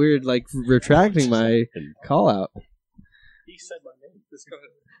I felt weird, like retracting my call out. He said my name. Just go ahead.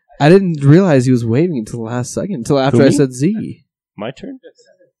 I didn't realize he was waving until the last second, until after Who, I me? said Z. My turn?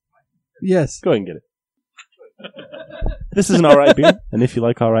 Yes. Go ahead and get it. This is an alright beer, and if you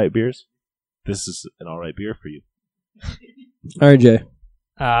like alright beers, this is an alright beer for you. All right, Jay.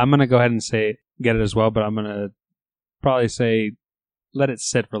 I'm going to go ahead and say get it as well, but I'm going to probably say let it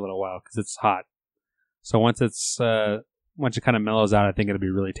sit for a little while because it's hot. So once it kind of mellows out, I think it'll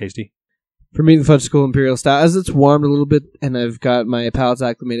be really tasty. For me, the Fudgesicle Imperial Stout, as it's warmed a little bit and I've got my palate's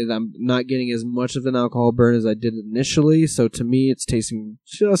acclimated, I'm not getting as much of an alcohol burn as I did initially. So to me, it's tasting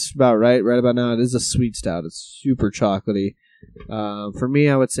just about right. Right about now, it is a sweet stout. It's super chocolatey. For me,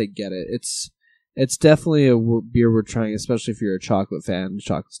 I would say get it. It's definitely a beer we're trying, especially if you're a chocolate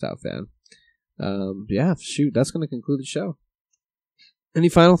stout fan. Yeah, shoot, that's going to conclude the show. Any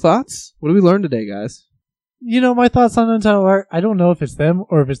final thoughts? What did we learn today, guys? You know, my thoughts on Untitled Art, I don't know if it's them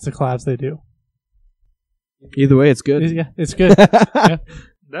or if it's the collabs they do. Either way, it's good. Yeah, it's good.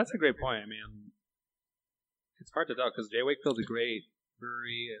 That's a great point. I mean, it's hard to tell because Jay Wakefield's a great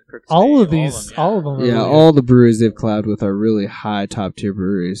brewery. All of them. Are Yeah, really all the breweries they've collabed with are really high top tier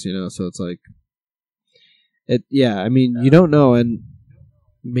breweries, you know, so it's like I mean, you don't know, and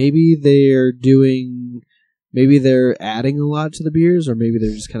maybe they're adding a lot to the beers, or maybe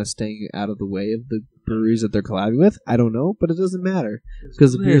they're just kind of staying out of the way of the breweries that they're collabing with. I don't know, but it doesn't matter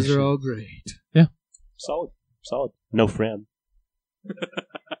because the beers are all great. Solid. No Fran.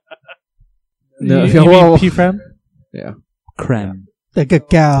 No, you mean P-Fram? Yeah. Creme. The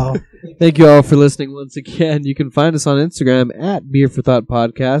cacao. Thank you all for listening once again. You can find us on Instagram at Beer for Thought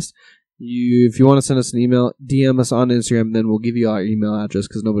Podcast. If you want to send us an email, DM us on Instagram, then we'll give you our email address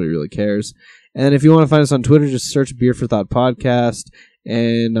because nobody really cares. And if you want to find us on Twitter, just search Beer for Thought Podcast,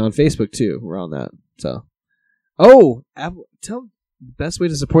 and on Facebook too. We're on that. So, tell the best way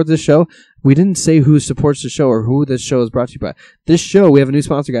to support this show. We didn't say who supports the show or who this show is brought to you by. This show, we have a new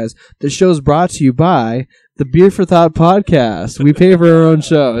sponsor, guys. This show is brought to you by the Beer for Thought Podcast. We pay for our own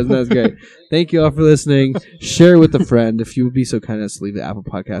show. Isn't that great? Thank you all for listening. Share it with a friend. If you would be so kind as to leave the Apple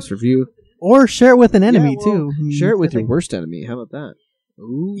Podcast review. Or share it with an enemy, too. Share it with your worst enemy. How about that?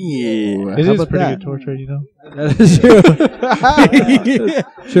 Ooh. Yeah. It How is about pretty that? good torture, you know. That is true.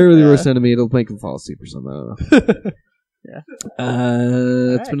 Share it with your worst enemy. It'll make him fall asleep or something. I don't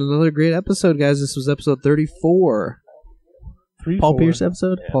know. It's been another great episode, guys. This was episode 34. Paul Pierce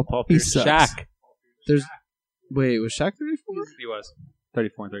episode? Yeah, Paul Paul Pierce Pierce. sucks. Shaq. Wait, was Shaq 34? He was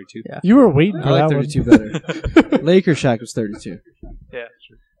 34 and 32. Yeah. You were waiting for I like that 32 one. better. Laker Shaq was 32. Yeah,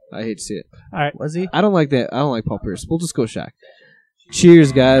 sure. I hate to see it. All right. Was he? I don't like that. I don't like Paul Pierce. We'll just go Shaq.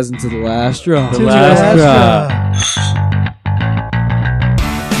 Cheers, guys, into the last draw. The last drop.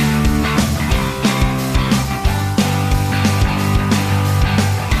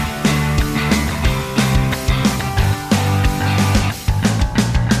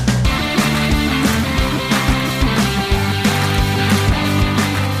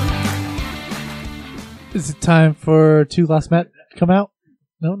 Is it time for Two Last Met to come out?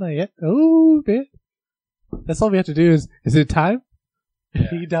 No, not yet. Oh, man. That's all we have to do is it time? Yeah.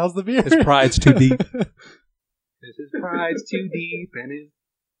 He downs the beer. His pride's too deep. His pride's too deep, and his...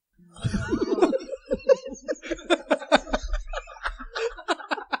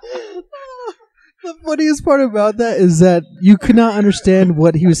 The funniest part about that is that you could not understand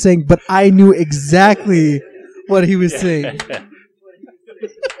what he was saying, but I knew exactly what he was saying.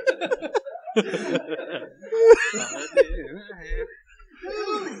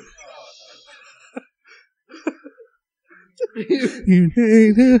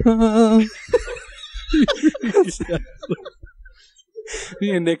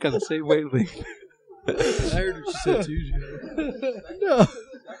 Me and Nick on the same wavelength. I heard what you said too, Joe. No.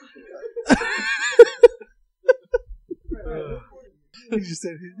 He just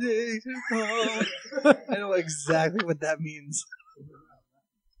said, I know exactly what that means.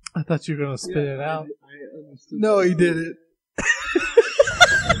 I thought you were going to spit it out. No, he didn't.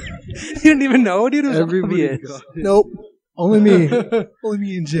 You didn't even know, dude. It was Everybody obvious. got it. Nope. Only me. Only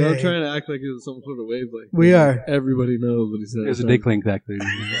me and Jay. I'm trying to act like it was some sort of wavelength. We are. Everybody knows what he said. It was a dick link back there.